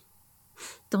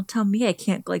 Don't tell me I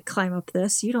can't like climb up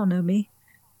this. You don't know me.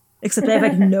 Except I have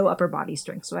like no upper body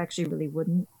strength, so I actually really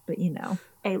wouldn't. But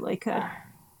Aloy could.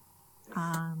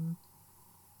 So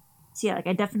yeah, like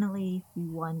I definitely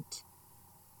want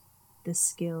the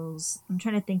skills. I'm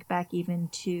trying to think back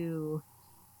even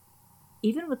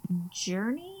with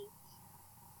Journey,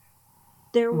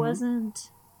 there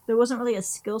wasn't really a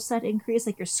skill set increase.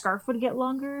 Like your scarf would get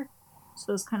longer, so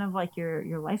it was kind of like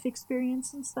your life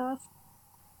experience and stuff.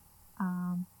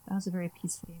 That was a very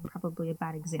peaceful game. Probably a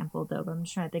bad example though, but I'm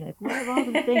just trying to think like what are all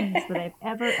the things that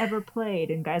I've ever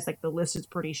played, and guys, like the list is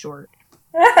pretty short.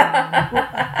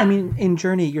 I mean, in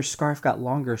Journey, your scarf got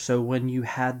longer, so when you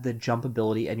had the jump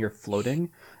ability and you're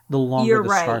floating, the longer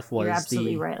scarf was. You're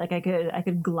absolutely right. Like I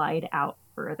could glide out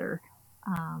further.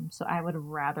 So I would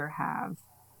rather have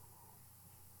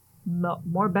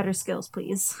more better skills,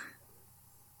 please.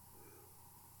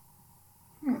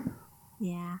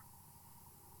 Yeah.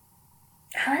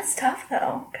 That's tough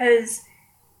though, because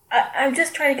I'm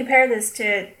just trying to compare this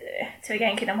to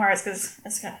again Kingdom Hearts, because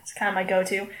it's kind of my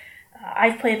go-to.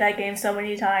 I've played that game so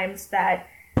many times that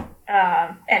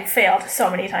and failed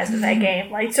so many times with that game.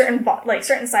 Like certain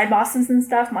side bosses and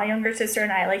stuff. My younger sister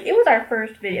and I, like, it was our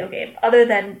first video game other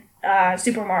than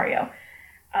Super Mario.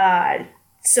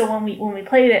 So when we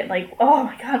played it, like, oh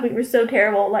my god, we were so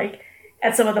terrible. Like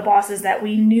at some of the bosses that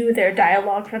we knew their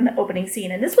dialogue from the opening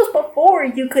scene, and this was before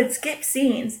you could skip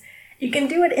scenes. You can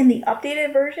do it in the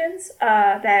updated versions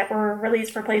that were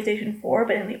released for PlayStation 4,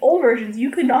 but in the old versions, you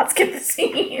could not skip the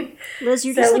scene. Liz,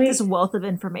 you're just like this wealth of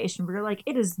information where you're like,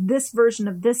 it is this version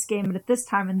of this game and at this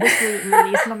time and this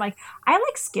release. And I'm like, I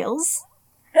like skills.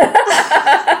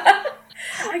 I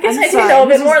guess I do know a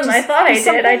bit more than I thought I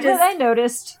did. I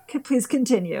noticed. Please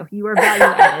continue. You are value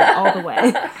added all the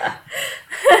way.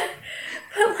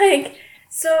 But like,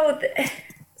 so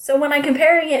when I'm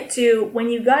comparing it to when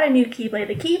you got a new Keyblade,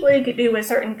 the Keyblade could do a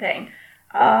certain thing.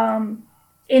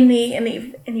 In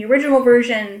the original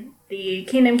version, the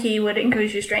Kingdom Key would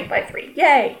increase your strength by 3.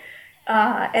 Yay!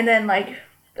 And then like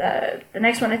the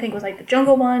next one I think was like the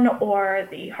Jungle one or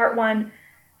the Heart one,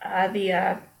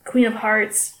 the Queen of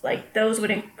Hearts. Like those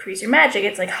would increase your magic.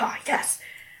 It's like, yes.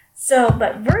 So,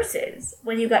 but versus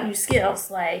when you got new skills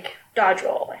like dodge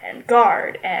roll and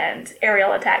guard and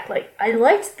aerial attack, like I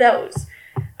liked those.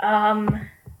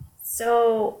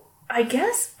 So I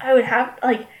guess I would have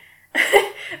like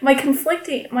the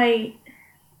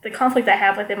conflict I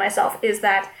have within myself is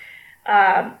that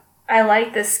I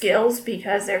like the skills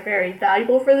because they're very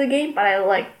valuable for the game, but I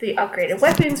like the upgraded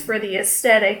weapons for the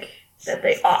aesthetic that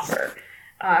they offer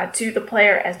to the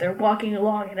player as they're walking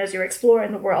along and as you're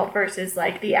exploring the world, versus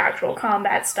like the actual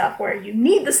combat stuff where you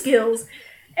need the skills,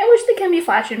 and which they can be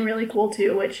flashy and really cool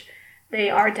too, which they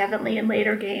are definitely in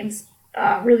later games.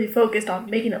 Really focused on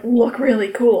making it look really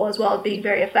cool as well as being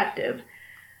very effective.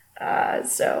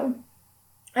 So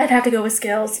I'd have to go with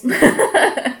skills.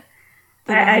 I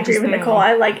agree with Nicole.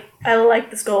 I like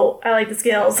the skull. I like the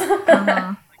skills.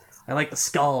 I like the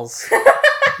skulls.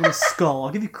 I want a skull.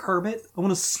 I'll give you Kermit. I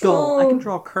want a skull. I can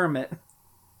draw Kermit.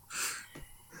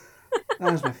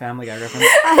 That was my Family Guy reference.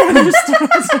 I understand.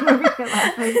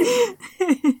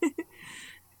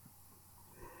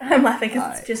 I'm laughing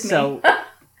because it's just me. So,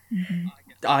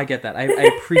 I get that. I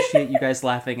appreciate you guys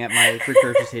laughing at my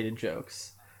regurgitated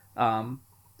jokes.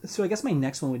 So I guess my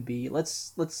next one would be but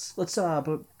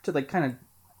to like kind of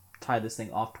tie this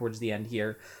thing off towards the end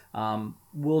here.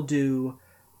 We'll do.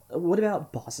 What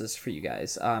about bosses for you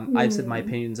guys? I've said my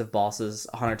opinions of bosses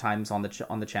 100 times on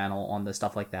the channel on the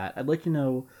stuff like that. I'd like to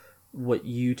know what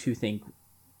you two think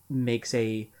makes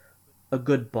a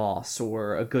good boss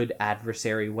or a good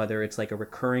adversary, whether it's like a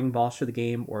recurring boss for the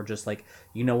game or just like,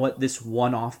 you know what, this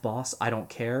one-off boss, I don't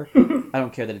care. I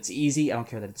don't care that it's easy. I don't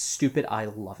care that it's stupid. I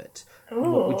love it. Ooh.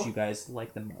 What would you guys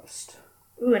like the most?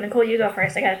 Ooh, Nicole, you go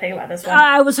first. I gotta think about this one.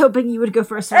 I was hoping you would go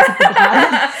first. So I could think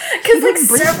about it. Because like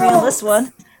Brief me on this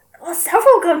one. Well,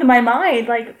 several come to my mind,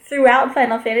 like throughout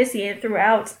Final Fantasy and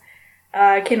throughout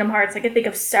Kingdom Hearts. I can think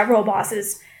of several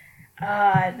bosses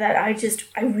that I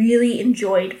really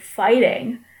enjoyed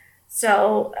fighting.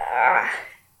 So,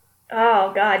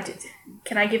 oh god,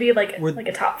 can I give you like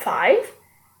a top 5?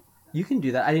 You can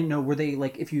do that. I didn't know, were they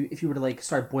like, if you were to like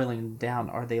start boiling them down,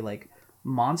 are they like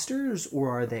monsters or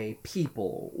are they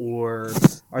people or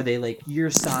are they like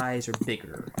your size or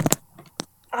bigger?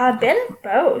 Been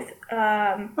both.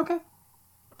 Okay.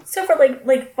 So for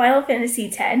like Final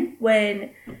Fantasy X,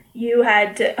 when you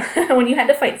had to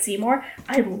fight Seymour,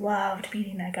 I loved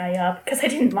beating that guy up because I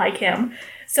didn't like him.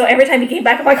 So every time he came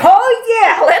back, I'm like, oh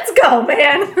yeah, let's go,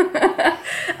 man.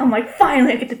 I'm like,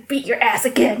 finally I get to beat your ass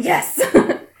again, yes.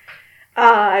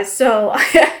 So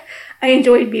I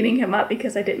enjoyed beating him up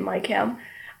because I didn't like him.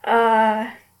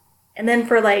 And then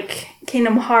for like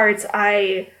Kingdom Hearts,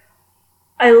 I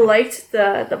liked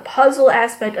the puzzle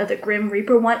aspect of the Grim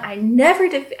Reaper one. I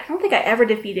don't think I ever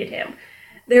defeated him.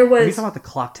 There was... Are you talking about the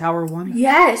Clock Tower one?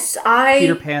 Yes,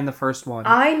 Peter Pan, the first one.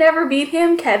 I never beat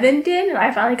him. Kevin did, and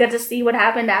I finally got to see what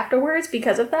happened afterwards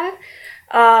because of that.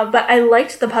 But I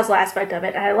liked the puzzle aspect of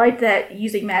it. I liked that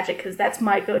using magic because that's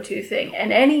my go-to thing.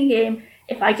 In any game,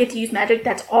 if I get to use magic,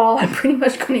 that's all I'm pretty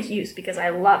much going to use because I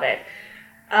love it.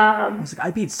 I was like,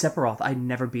 I beat Sephiroth. I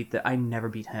never beat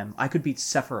him. I could beat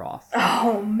Sephiroth.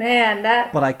 Oh man,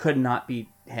 but I could not beat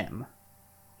him.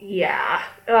 Yeah.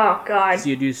 Oh god. So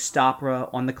you do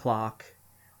Stopra on the clock.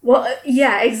 Well,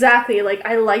 yeah, exactly. Like,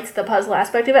 I liked the puzzle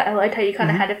aspect of it. I liked how you kind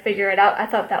of had to figure it out. I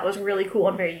thought that was really cool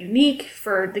and very unique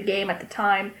for the game at the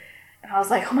time. And I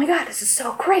was like, oh my god, this is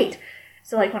so great.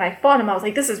 So, like, when I fought him, I was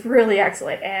like, this is really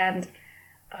excellent. And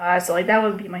so, like, that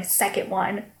would be my second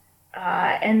one.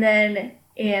 And then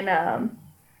in,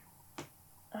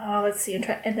 let's see,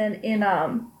 and then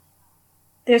in,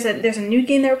 there's a new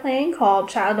game they're playing called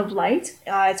Child of Light.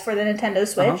 It's for the Nintendo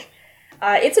Switch.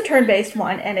 It's a turn-based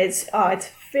one, and it's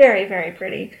very, very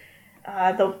pretty.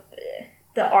 The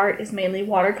art is mainly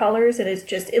watercolors, and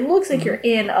it looks like you're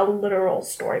in a literal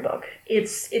storybook.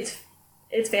 It's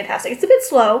fantastic. It's a bit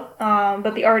slow,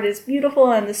 but the art is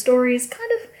beautiful, and the story is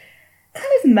kind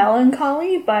of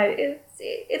melancholy, but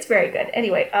it's very good.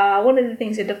 Anyway, one of the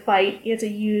things you had to fight, you had to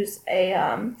use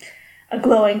a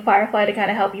glowing firefly to kind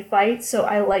of help you fight, so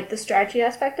I like the strategy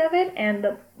aspect of it, and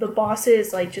the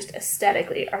bosses, like, just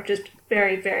aesthetically are just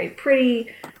very, very pretty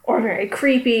or very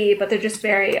creepy, but they're just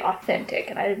very authentic,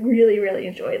 and I really, really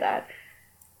enjoy that.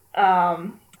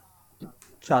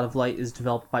 Child of Light is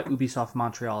developed by Ubisoft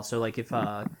Montreal, so, like, if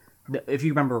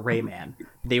you remember Rayman,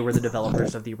 they were the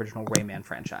developers of the original Rayman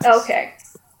franchise. Okay.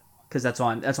 Because that's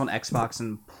on Xbox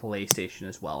and PlayStation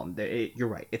as well, and you're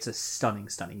right, it's a stunning,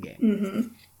 stunning game. Mm-hmm.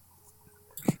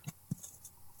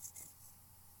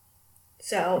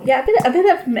 So, yeah, a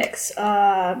bit of mix.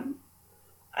 I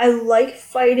like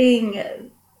fighting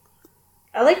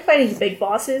big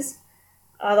bosses,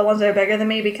 the ones that are bigger than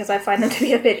me, because I find them to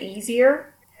be a bit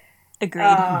easier.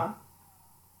 Agreed.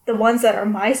 The ones that are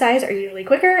my size are usually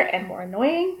quicker and more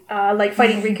annoying. Like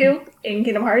fighting Riku in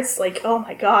Kingdom Hearts, like, oh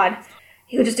my god.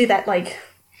 He would just do that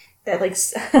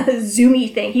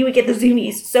zoomy thing. He would get the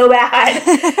zoomies so bad.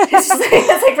 It's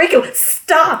like, Riku,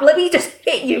 stop! Let me just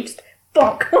hit you! Just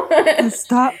bonk.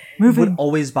 Stop moving. What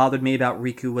always bothered me about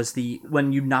Riku was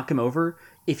when you knock him over,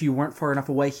 if you weren't far enough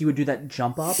away, he would do that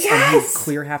jump up, and he would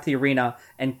clear half the arena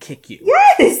and kick you.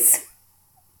 Yes!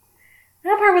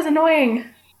 That part was annoying.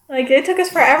 Like, it took us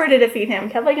forever to defeat him.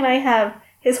 Kevin and I have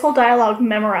his whole dialogue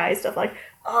memorized of, like,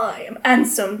 I am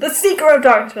Ansem, the Seeker of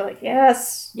Darkness. We're like,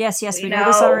 yes. Yes, we know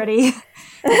this already.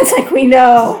 It's like, we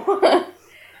know.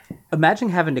 Imagine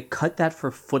having to cut that for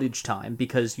footage time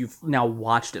because you've now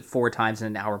watched it 4 times in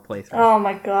an hour playthrough. Oh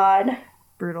my god.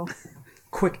 Brutal.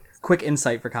 Quick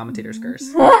insight for Commentator's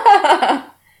Curse.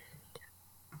 My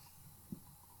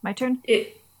turn?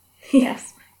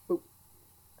 Yes.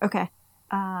 Okay.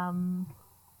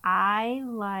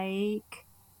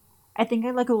 I think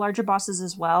I like larger bosses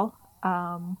as well.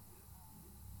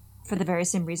 for the very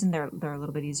same reason they're a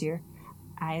little bit easier.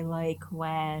 I like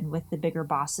when with the bigger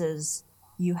bosses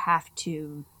you have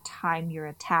to time your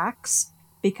attacks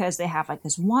because they have like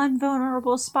this one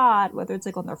vulnerable spot, whether it's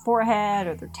like on their forehead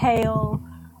or their tail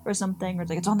or something, or it's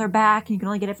like it's on their back and you can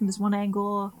only get it from this one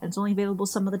angle and it's only available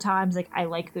some of the times. Like I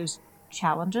like those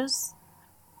challenges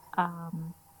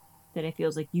that it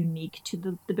feels like unique to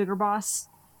the bigger boss.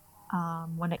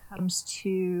 When it comes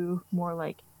to more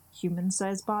like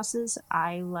human-sized bosses,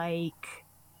 I like,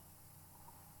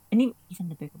 and even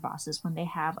the bigger bosses when they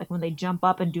have like when they jump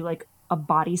up and do like a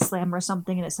body slam or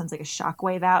something and it sends like a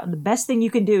shockwave out, and the best thing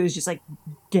you can do is just like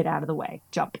get out of the way,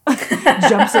 jump,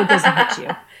 jump so it doesn't hit you.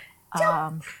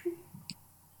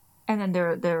 And then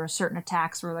there are certain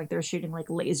attacks where like they're shooting like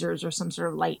lasers or some sort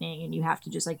of lightning, and you have to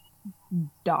just like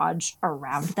dodge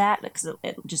around that because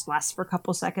it just lasts for a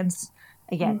couple seconds.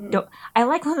 Again, don't I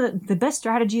like when the best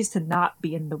strategy is to not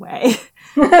be in the way.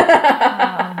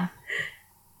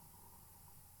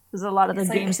 There's a lot of the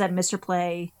games that Mr.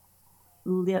 Play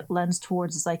lends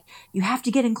towards is like you have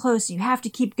to get in close, you have to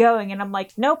keep going, and I'm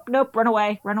like, nope, run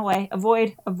away,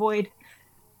 avoid.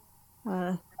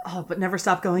 Oh, but never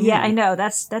stop going. Yeah, in. I know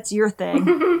that's your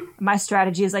thing. My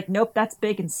strategy is like, nope, that's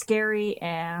big and scary,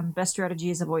 and best strategy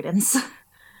is avoidance.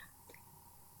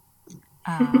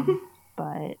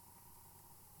 But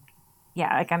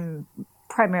yeah, like I'm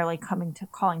primarily calling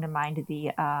to mind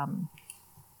the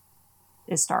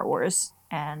is Star Wars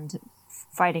and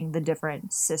fighting the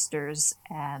different sisters,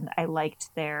 and I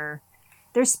liked their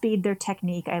speed, their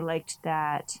technique. I liked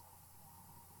that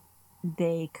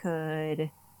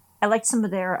I liked some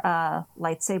of their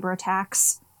lightsaber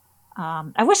attacks.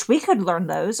 I wish we could learn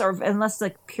those, or unless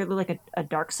like purely like a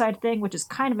dark side thing, which is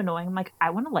kind of annoying. I'm like, I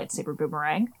want a lightsaber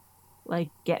boomerang. Like,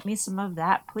 get me some of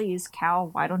that, please. Cal,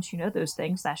 why don't you know those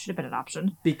things? That should have been an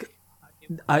option.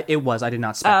 It was. I did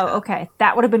not expect that. Oh, okay.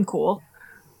 That would have been cool.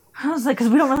 I was like,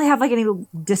 because we don't really have like any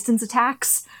distance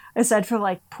attacks aside for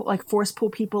like force pull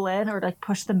people in or like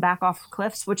push them back off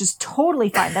cliffs, which is totally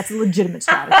fine. That's a legitimate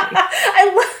strategy.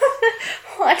 I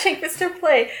love watching Mr.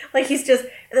 Play. Like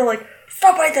they're like,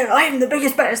 stop right there! I am the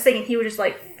biggest, baddest thing, and he would just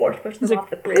like force push them off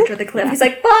the bridge or the cliff. He's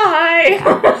like, bye.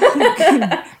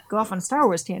 Go off on a Star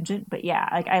Wars tangent, but yeah,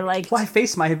 like I like. Why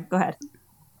face my? Go ahead.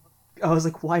 I was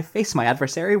like, why face my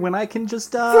adversary when I can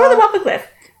just throw them off the cliff,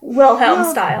 Wilhelm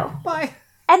style. Bye.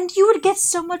 And you would get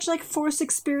so much like force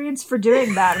experience for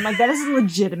doing that. I'm like, that is a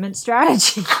legitimate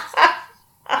strategy.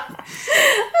 Like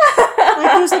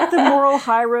there's like the moral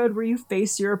high road where you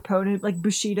face your opponent like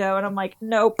Bushido, and I'm like,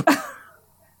 nope.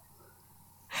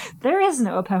 There is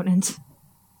no opponent.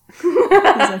 Because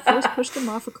I first pushed him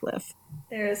off a cliff.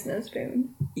 There is no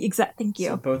spoon. Thank you.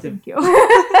 So both Thank you.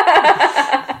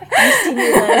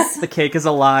 The cake is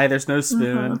a lie. There's no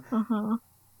spoon.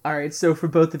 All right, so for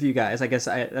both of you guys, I guess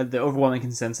the overwhelming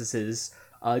consensus is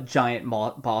giant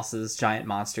bosses, giant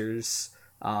monsters,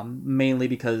 mainly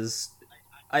because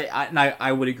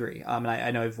I would agree. And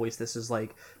I know I've voiced this as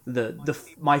like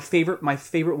my favorite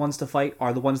ones to fight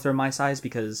are the ones that are my size,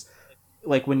 because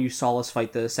like when you saw us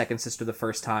fight the second sister the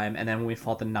first time, and then when we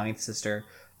fought the ninth sister,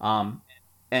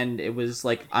 and it was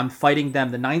like I'm fighting them.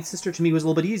 The ninth sister to me was a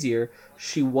little bit easier.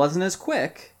 She wasn't as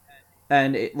quick.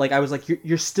 And I was like,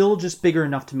 you're still just bigger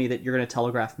enough to me that you're going to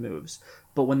telegraph moves.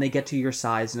 But when they get to your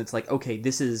size, and it's like, okay,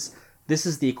 this is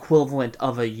the equivalent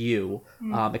of a U,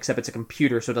 except it's a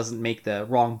computer, so it doesn't make the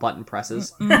wrong button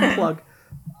presses. Plug.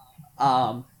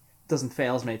 Doesn't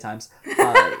fail as many times.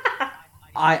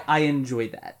 I enjoy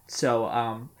that. So,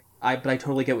 but I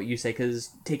totally get what you say, because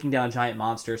taking down a giant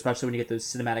monster, especially when you get those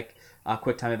cinematic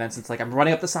quick time events, it's like, I'm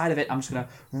running up the side of it, I'm just going to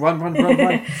run,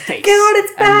 face. Get on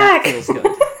its back! And that feels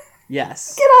good.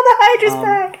 Yes. Get on the Hydra's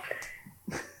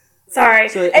back! Sorry.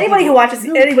 So anybody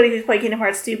who's played Kingdom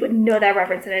Hearts 2 would know that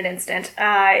reference in an instant.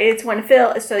 It's when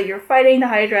so you're fighting the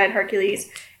Hydra and Hercules,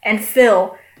 and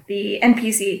Phil, the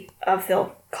NPC of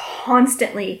Phil,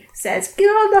 constantly says, get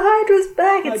on the Hydra's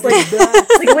back! It's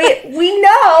like, wait, we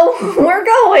know! We're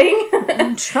going!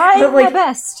 I'm trying my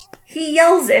best. He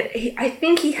yells it. I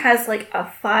think he has like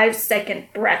a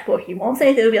 5-second breath where he won't say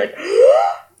anything. He'll be like,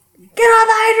 get on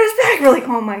the Hydra's back! We're like,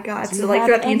 oh my god. So like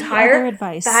throughout the entire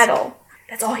battle,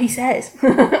 that's all he says.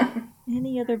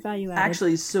 Any other value added?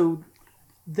 Actually, so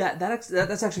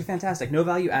that's actually fantastic. No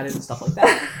value added and stuff like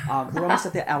that. We're almost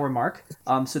at the hour mark.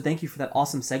 So thank you for that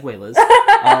awesome segue, Liz.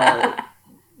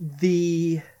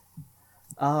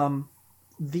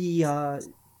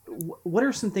 What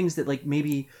are some things that like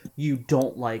maybe you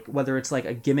don't like, whether it's like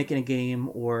a gimmick in a game,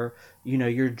 or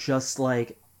you're just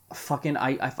like, fucking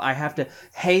I have to.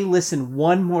 Hey, listen,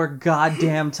 one more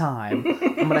goddamn time.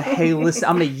 I'm gonna listen.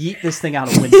 I'm gonna yeet this thing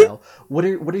out a window. What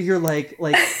are your like?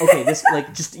 Okay, this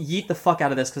like just yeet the fuck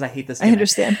out of this because I hate this. I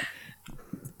understand.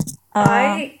 Go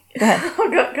ahead.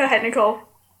 Go ahead, Nicole.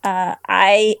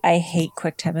 I hate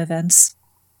QuickTime events.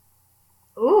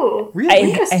 Ooh,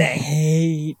 really? Interesting. I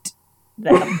hate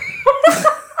them.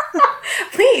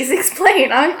 Please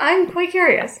explain. I'm quite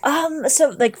curious.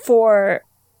 So like for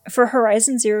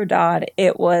Horizon Zero Dawn,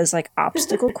 it was like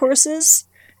obstacle courses.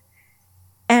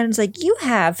 And it's like, you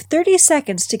have 30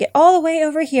 seconds to get all the way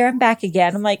over here and back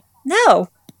again. I'm like, no,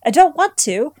 I don't want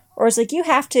to. Or it's like, you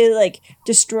have to like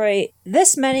destroy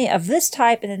this many of this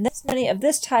type and then this many of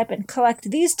this type and collect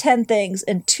these 10 things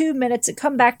in 2 minutes and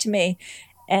come back to me.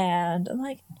 And I'm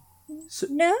like,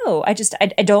 no, I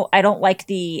don't like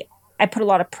I put a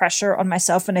lot of pressure on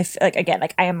myself. And I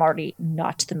am already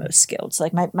not the most skilled. So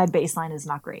like my baseline is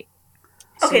not great.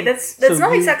 Okay, that's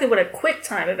not exactly what a quick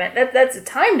time event. That's a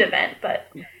timed event, but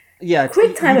yeah,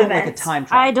 quick time event. event. Like a time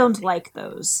trial. I don't like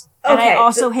those, and I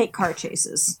also hate car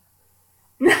chases.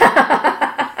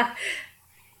 That's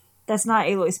not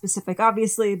Aloy specific,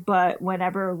 obviously, but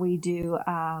whenever we do,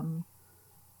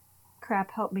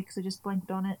 crap, help me because I just blanked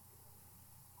on it.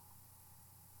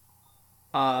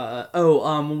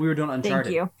 When we were doing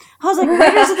Uncharted. Thank you. I was like,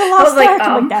 Raiders of the Lost Ark.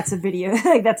 I'm like, that's a video.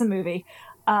 Like, that's a movie.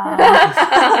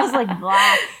 I was like,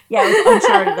 blah. Yeah, with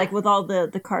Uncharted, like with all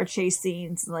the car chase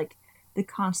scenes, and, like the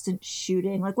constant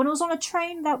shooting. Like when it was on a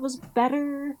train, that was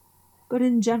better. But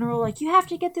in general, like you have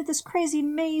to get through this crazy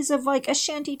maze of like a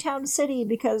shantytown city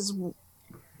because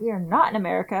we are not in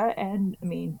America. And I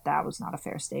mean, that was not a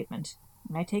fair statement,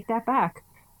 and I take that back.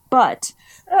 But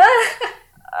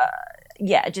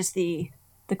yeah, just the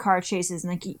car chases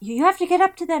and like you have to get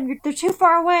up to them. They're too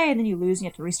far away, and then you lose and you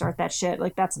have to restart that shit.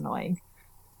 Like that's annoying.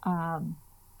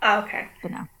 Okay.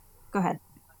 But no, go ahead.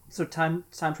 So time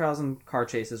trials and car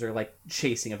chases are like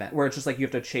chasing event where it's just like you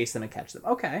have to chase them and catch them.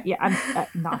 Okay. Yeah, I'm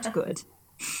not good.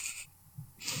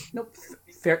 Nope.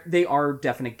 Fair. They are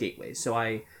definite gateways. So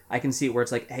I can see it where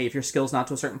it's like, hey, if your skill's not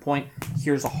to a certain point,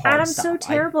 here's a hard And I'm stop. so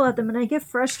terrible at them, and I get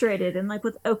frustrated. And like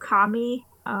with Okami,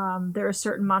 there are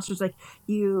certain monsters like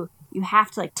you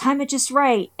have to like time it just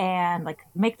right and like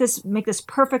make this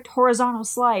perfect horizontal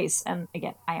slice. And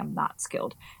again, I am not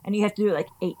skilled, and you have to do it like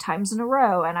 8 times in a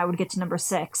row. And I would get to number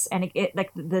 6, and it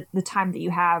like the time that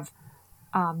you have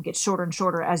gets shorter and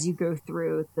shorter as you go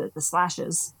through the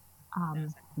slashes.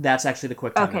 That's actually the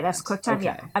quick time. Okay, that's quick time. Okay.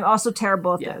 Yeah, I'm also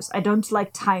terrible at those. I don't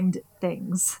like timed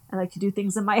things. I like to do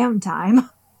things in my own time.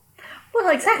 Well,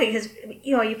 exactly, because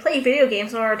you play video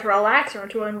games in order to relax or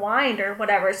to unwind or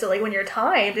whatever. So, like when you're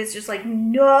timed, it's just like,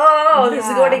 no, this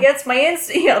is going against my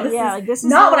instinct. This is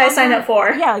not what I signed up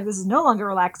for. Yeah, like this is no longer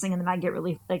relaxing, and then I get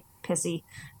really like pissy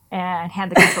and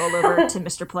hand the control over to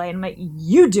Mr. Play, and I'm like,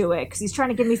 you do it, because he's trying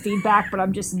to give me feedback, but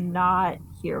I'm just not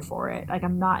here for it. Like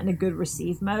I'm not in a good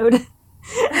receive mode.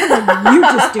 Like, you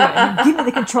just do it and give me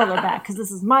the controller back, because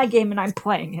this is my game and I'm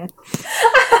playing it.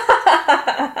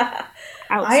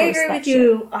 I agree with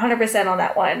you 100% on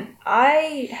that one.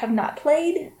 I have not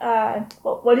played,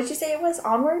 what did you say it was?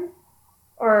 Onward?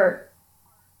 Or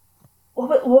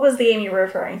what was the game you were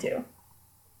referring to?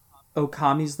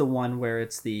 Okami's the one where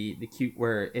it's the cute,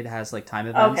 where it has like time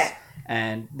events. Okay.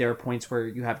 And there are points where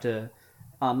you have to,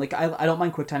 like I don't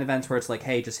mind quick time events where it's like,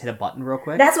 hey, just hit a button real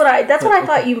quick. That's what I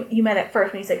thought you meant at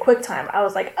first when you said quick time. I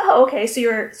was like, oh, okay,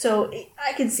 so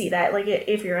I can see that. Like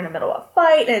if you're in the middle of a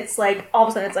fight, it's like all of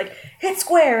a sudden it's like hit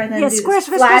square and then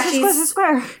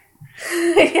square.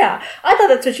 Yeah, I thought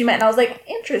that's what you meant. And I was like,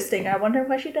 interesting. I wonder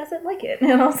why she doesn't like it.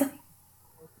 And I was like,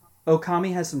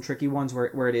 Okami has some tricky ones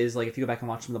where it is like if you go back and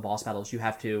watch some of the boss battles, you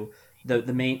have to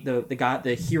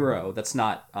the hero that's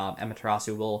not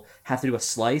Amaterasu will have to do a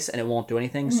slice and it won't do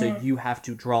anything. Mm-hmm. So you have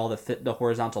to draw the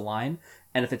horizontal line,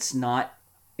 and if it's not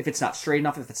straight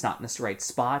enough, if it's not in the right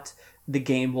spot, the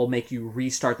game will make you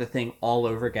restart the thing all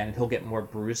over again, and he'll get more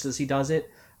bruised as he does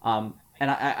it. And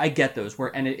I get those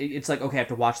it's like, okay, I have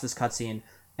to watch this cutscene,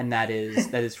 and that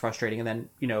is frustrating. And then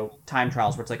time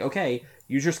trials where it's like, okay,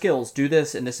 use your skills, do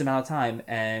this in this amount of time,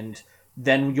 and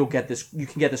then you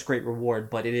can get this great reward.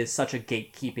 But it is such a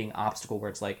gatekeeping obstacle where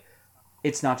it's like,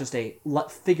 it's not just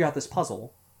figure out this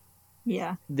puzzle.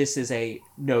 Yeah. This is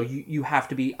you have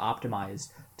to be optimized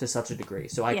to such a degree.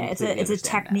 So it's a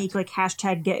technique, like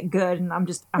 #get good, and I'm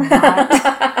not.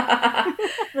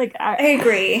 Like I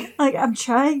agree. Like I'm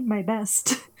trying my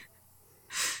best.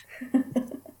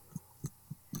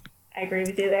 I agree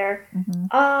with you there.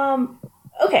 Mm-hmm.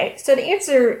 Okay, so to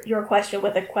answer your question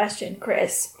with a question,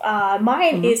 Chris,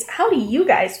 mine is, how do you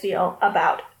guys feel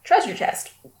about treasure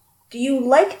chest? Do you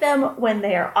like them when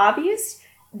they are obvious?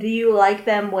 Do you like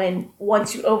them when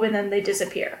once you open them, they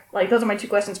disappear? Like, those are my two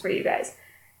questions for you guys.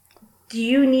 Do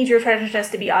you need your treasure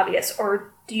chest to be obvious,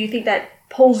 or do you think that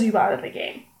pulls you out of the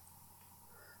game?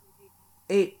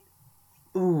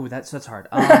 That's hard.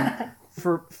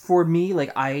 For me,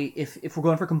 like if we're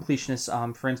going for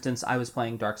completionists, for instance, I was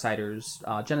playing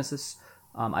Darksiders Genesis.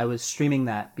 I was streaming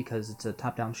that because it's a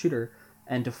top-down shooter,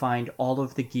 and to find all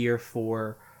of the gear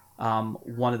for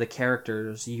one of the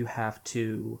characters, you have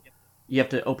to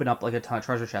open up like a ton of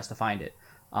treasure chests to find it.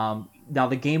 Now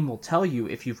the game will tell you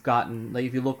if you've gotten, like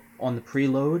if you look on the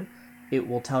preload, it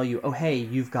will tell you, oh hey,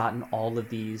 you've gotten all of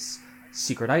these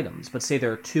secret items. But say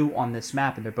there are 2 on this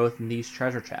map and they're both in these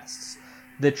treasure chests.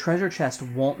 The treasure chest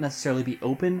won't necessarily be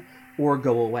open or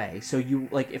go away. So you,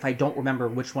 like, if I don't remember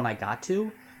which one I got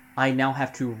to, I now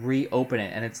have to reopen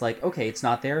it, and it's like, okay, it's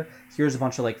not there. Here's a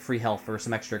bunch of like free health for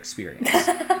some extra experience.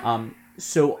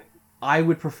 So I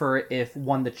would prefer if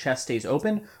 1, the chest stays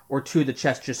open, or 2, the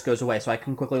chest just goes away, so I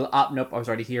can quickly, nope, I was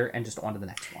already here, and just on to the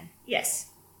next one. Yes.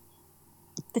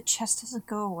 The chest doesn't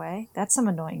go away. That's some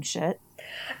annoying shit.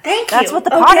 Thank you. That's what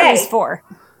the pottery is for.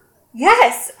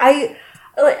 Yes,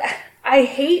 I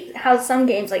hate how some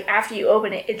games, like, after you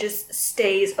open it, it just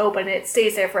stays open. It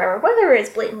stays there forever, whether it's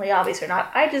blatantly obvious or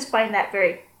not. I just find that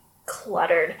very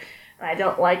cluttered. And I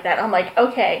don't like that. I'm like,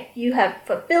 okay, you have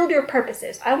fulfilled your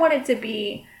purposes. I want it to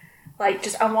be, like,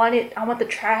 just, I want the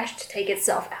trash to take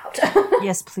itself out.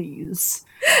 Yes, please.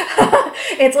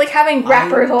 It's like having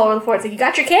wrappers all over the floor. It's like you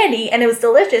got your candy, and it was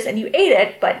delicious, and you ate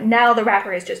it, but now the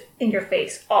wrapper is just in your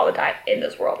face all the time in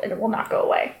this world, and it will not go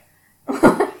away.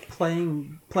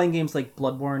 Playing games like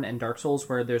Bloodborne and Dark Souls,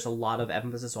 where there's a lot of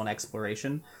emphasis on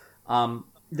exploration,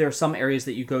 there are some areas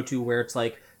that you go to where it's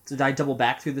like, did I double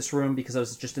back through this room because I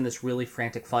was just in this really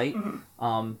frantic fight?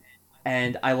 Mm-hmm.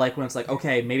 And I like when it's like,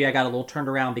 okay, maybe I got a little turned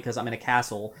around because I'm in a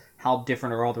castle. How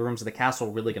different are all the rooms of the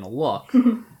castle really going to look?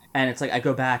 And it's like, I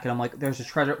go back and I'm like, there's a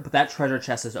treasure, but that treasure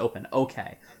chest is open.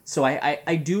 Okay. So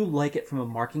I do like it from a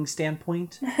marking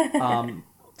standpoint.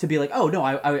 To be like, oh no,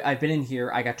 I've been in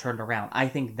here, I got turned around. I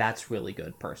think that's really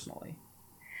good, personally.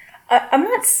 I'm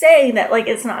not saying that, like,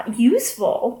 it's not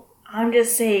useful. I'm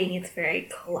just saying it's very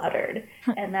cluttered,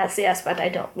 and that's the aspect I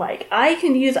don't like. I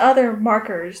can use other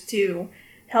markers to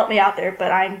help me out there,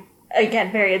 but I'm,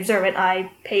 again, very observant.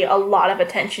 I pay a lot of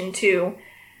attention to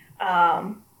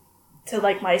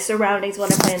like, my surroundings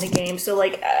when I'm playing the game. So,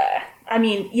 like, I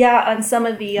mean, yeah, on some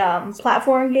of the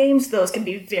platform games, those can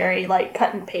be very, like,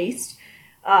 cut and paste.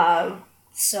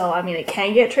 So, I mean, it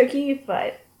can get tricky,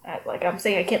 but, like I'm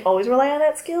saying, I can't always rely on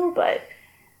that skill, but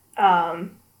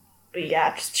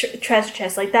yeah, just treasure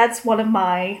chests, like, that's one of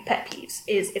my pet peeves,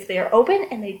 is if they are open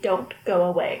and they don't go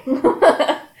away.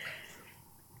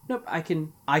 Nope, I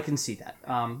can see that.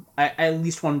 I at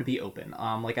least want them to be open.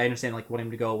 Like, I understand, like, wanting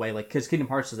them to go away, like, because Kingdom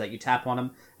Hearts is that you tap on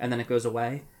them and then it goes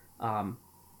away.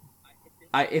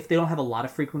 If they don't have a lot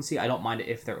of frequency, I don't mind it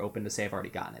if they're open to say I've already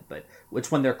gotten it. But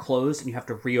it's when they're closed and you have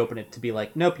to reopen it to be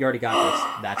like, nope, you already got this.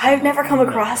 That's I've never come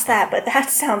across that, but that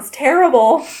sounds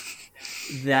terrible.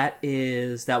 That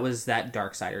was that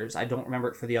Darksiders. I don't remember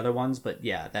it for the other ones, but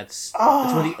yeah, that's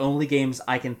one of the only games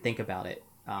I can think about it.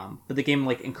 But the game,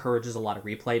 like, encourages a lot of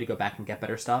replay to go back and get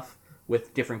better stuff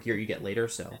with different gear you get later.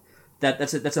 So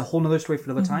that's a whole nother story for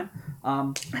another time.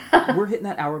 We're hitting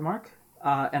that hour mark.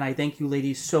 And I thank you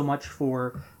ladies so much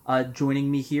for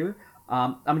joining me here.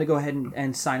 I'm going to go ahead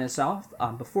and sign us off.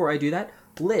 Before I do that,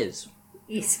 Liz,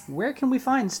 yes, where can we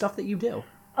find stuff that you do?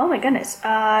 Oh my goodness.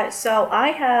 So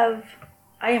I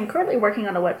am currently working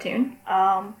on a webtoon.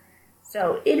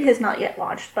 So it has not yet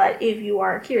launched, but if you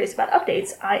are curious about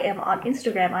updates, I am on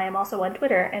Instagram, I am also on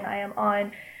Twitter, and I am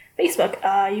on Facebook.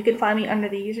 You can find me under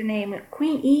the username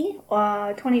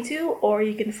QueenE22, or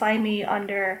you can find me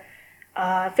under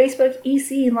Facebook,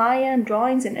 EC Lion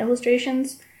Drawings and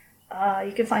Illustrations.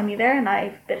 You can find me there, and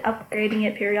I've been upgrading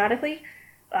it periodically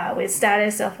with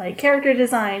status of, like, character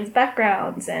designs,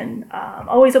 backgrounds, and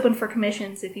always open for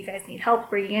commissions. If you guys need help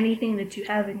bringing anything that you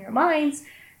have in your minds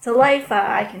to life,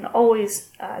 I can always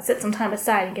set some time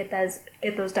aside and get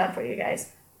those done for you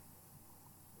guys.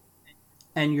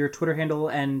 And your Twitter handle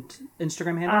and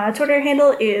Instagram handle? Twitter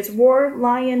handle is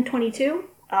RoarLion22.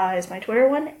 Is my Twitter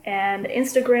one, and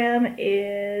Instagram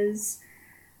is,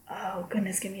 oh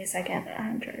goodness, give me a second,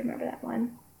 I'm trying to remember that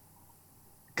one.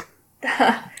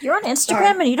 You're on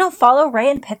Instagram and you don't follow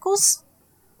Ray and Pickles?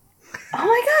 Oh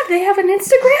my god, they have an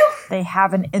Instagram? They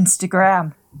have an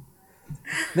Instagram.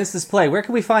 Mrs. Play, where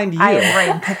can we find you? I am Ray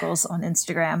and Pickles on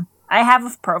Instagram. I have a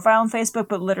profile on Facebook,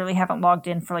 but literally haven't logged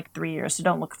in for like 3 years, so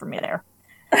don't look for me there.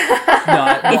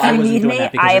 If you need me,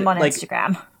 I am on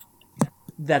Instagram.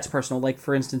 that's personal. Like,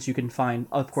 for instance, you can find,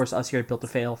 of course, us here at Built to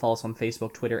Fail. Follow us on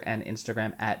Facebook, Twitter, and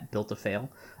Instagram at Built to Fail.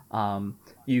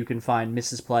 You can find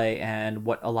Mrs. Play and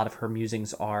what a lot of her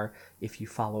musings are if you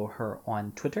follow her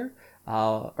on Twitter.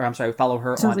 Follow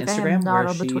her Sounds on like I am Instagram, not where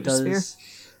on the she Twitter does sphere.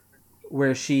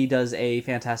 where she does a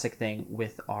fantastic thing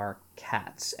with our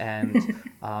cats. And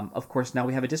of course, now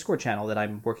we have a Discord channel that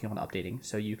I'm working on updating,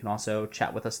 so you can also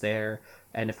chat with us there.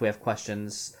 And if we have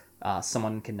questions,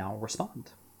 someone can now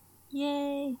respond.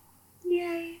 Yay.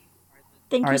 Yay.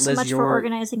 Thank All you right, so Liz, much for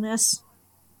organizing this.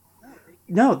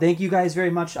 No, thank you guys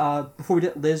very much. Before we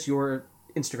do, Liz, your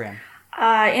Instagram.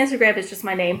 Instagram is just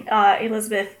my name,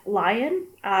 Elizabeth Lyon.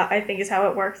 I think is how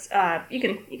it works. You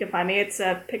can find me. It's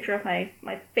a picture of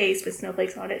my face with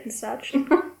snowflakes on it and such.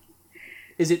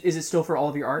 Is it still for all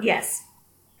of your art? Yes.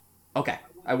 Okay.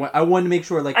 I wanted to make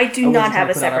sure. Like, I do not have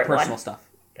a put out our separate personal one. Stuff.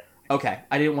 Okay.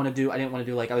 I didn't want to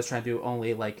do like I was trying to do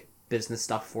only like business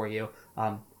stuff for you.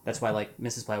 That's why like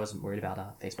Mrs. Play wasn't worried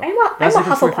about Facebook. I'm a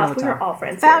Hufflepuff. We are all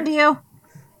friends. Found you.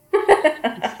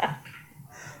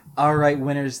 All right,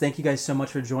 winners, thank you guys so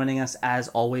much for joining us. As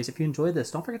always, if you enjoyed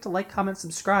this, don't forget to like, comment,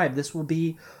 subscribe. This will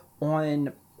be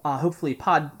on hopefully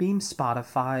Podbeam,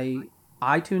 Spotify,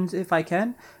 iTunes if I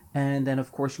can. And then,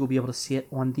 of course, you'll be able to see it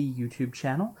on the YouTube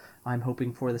channel. I'm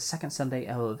hoping for the second Sunday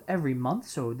of every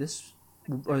month. Or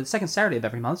the second Saturday of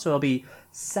every month. So it'll be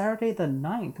Saturday the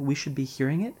 9th. We should be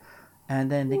hearing it. And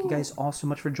then thank you guys all so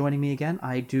much for joining me again.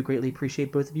 I do greatly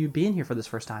appreciate both of you being here for this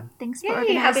first time. Thanks for Yay,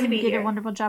 organizing. happy to be You did here. a wonderful job.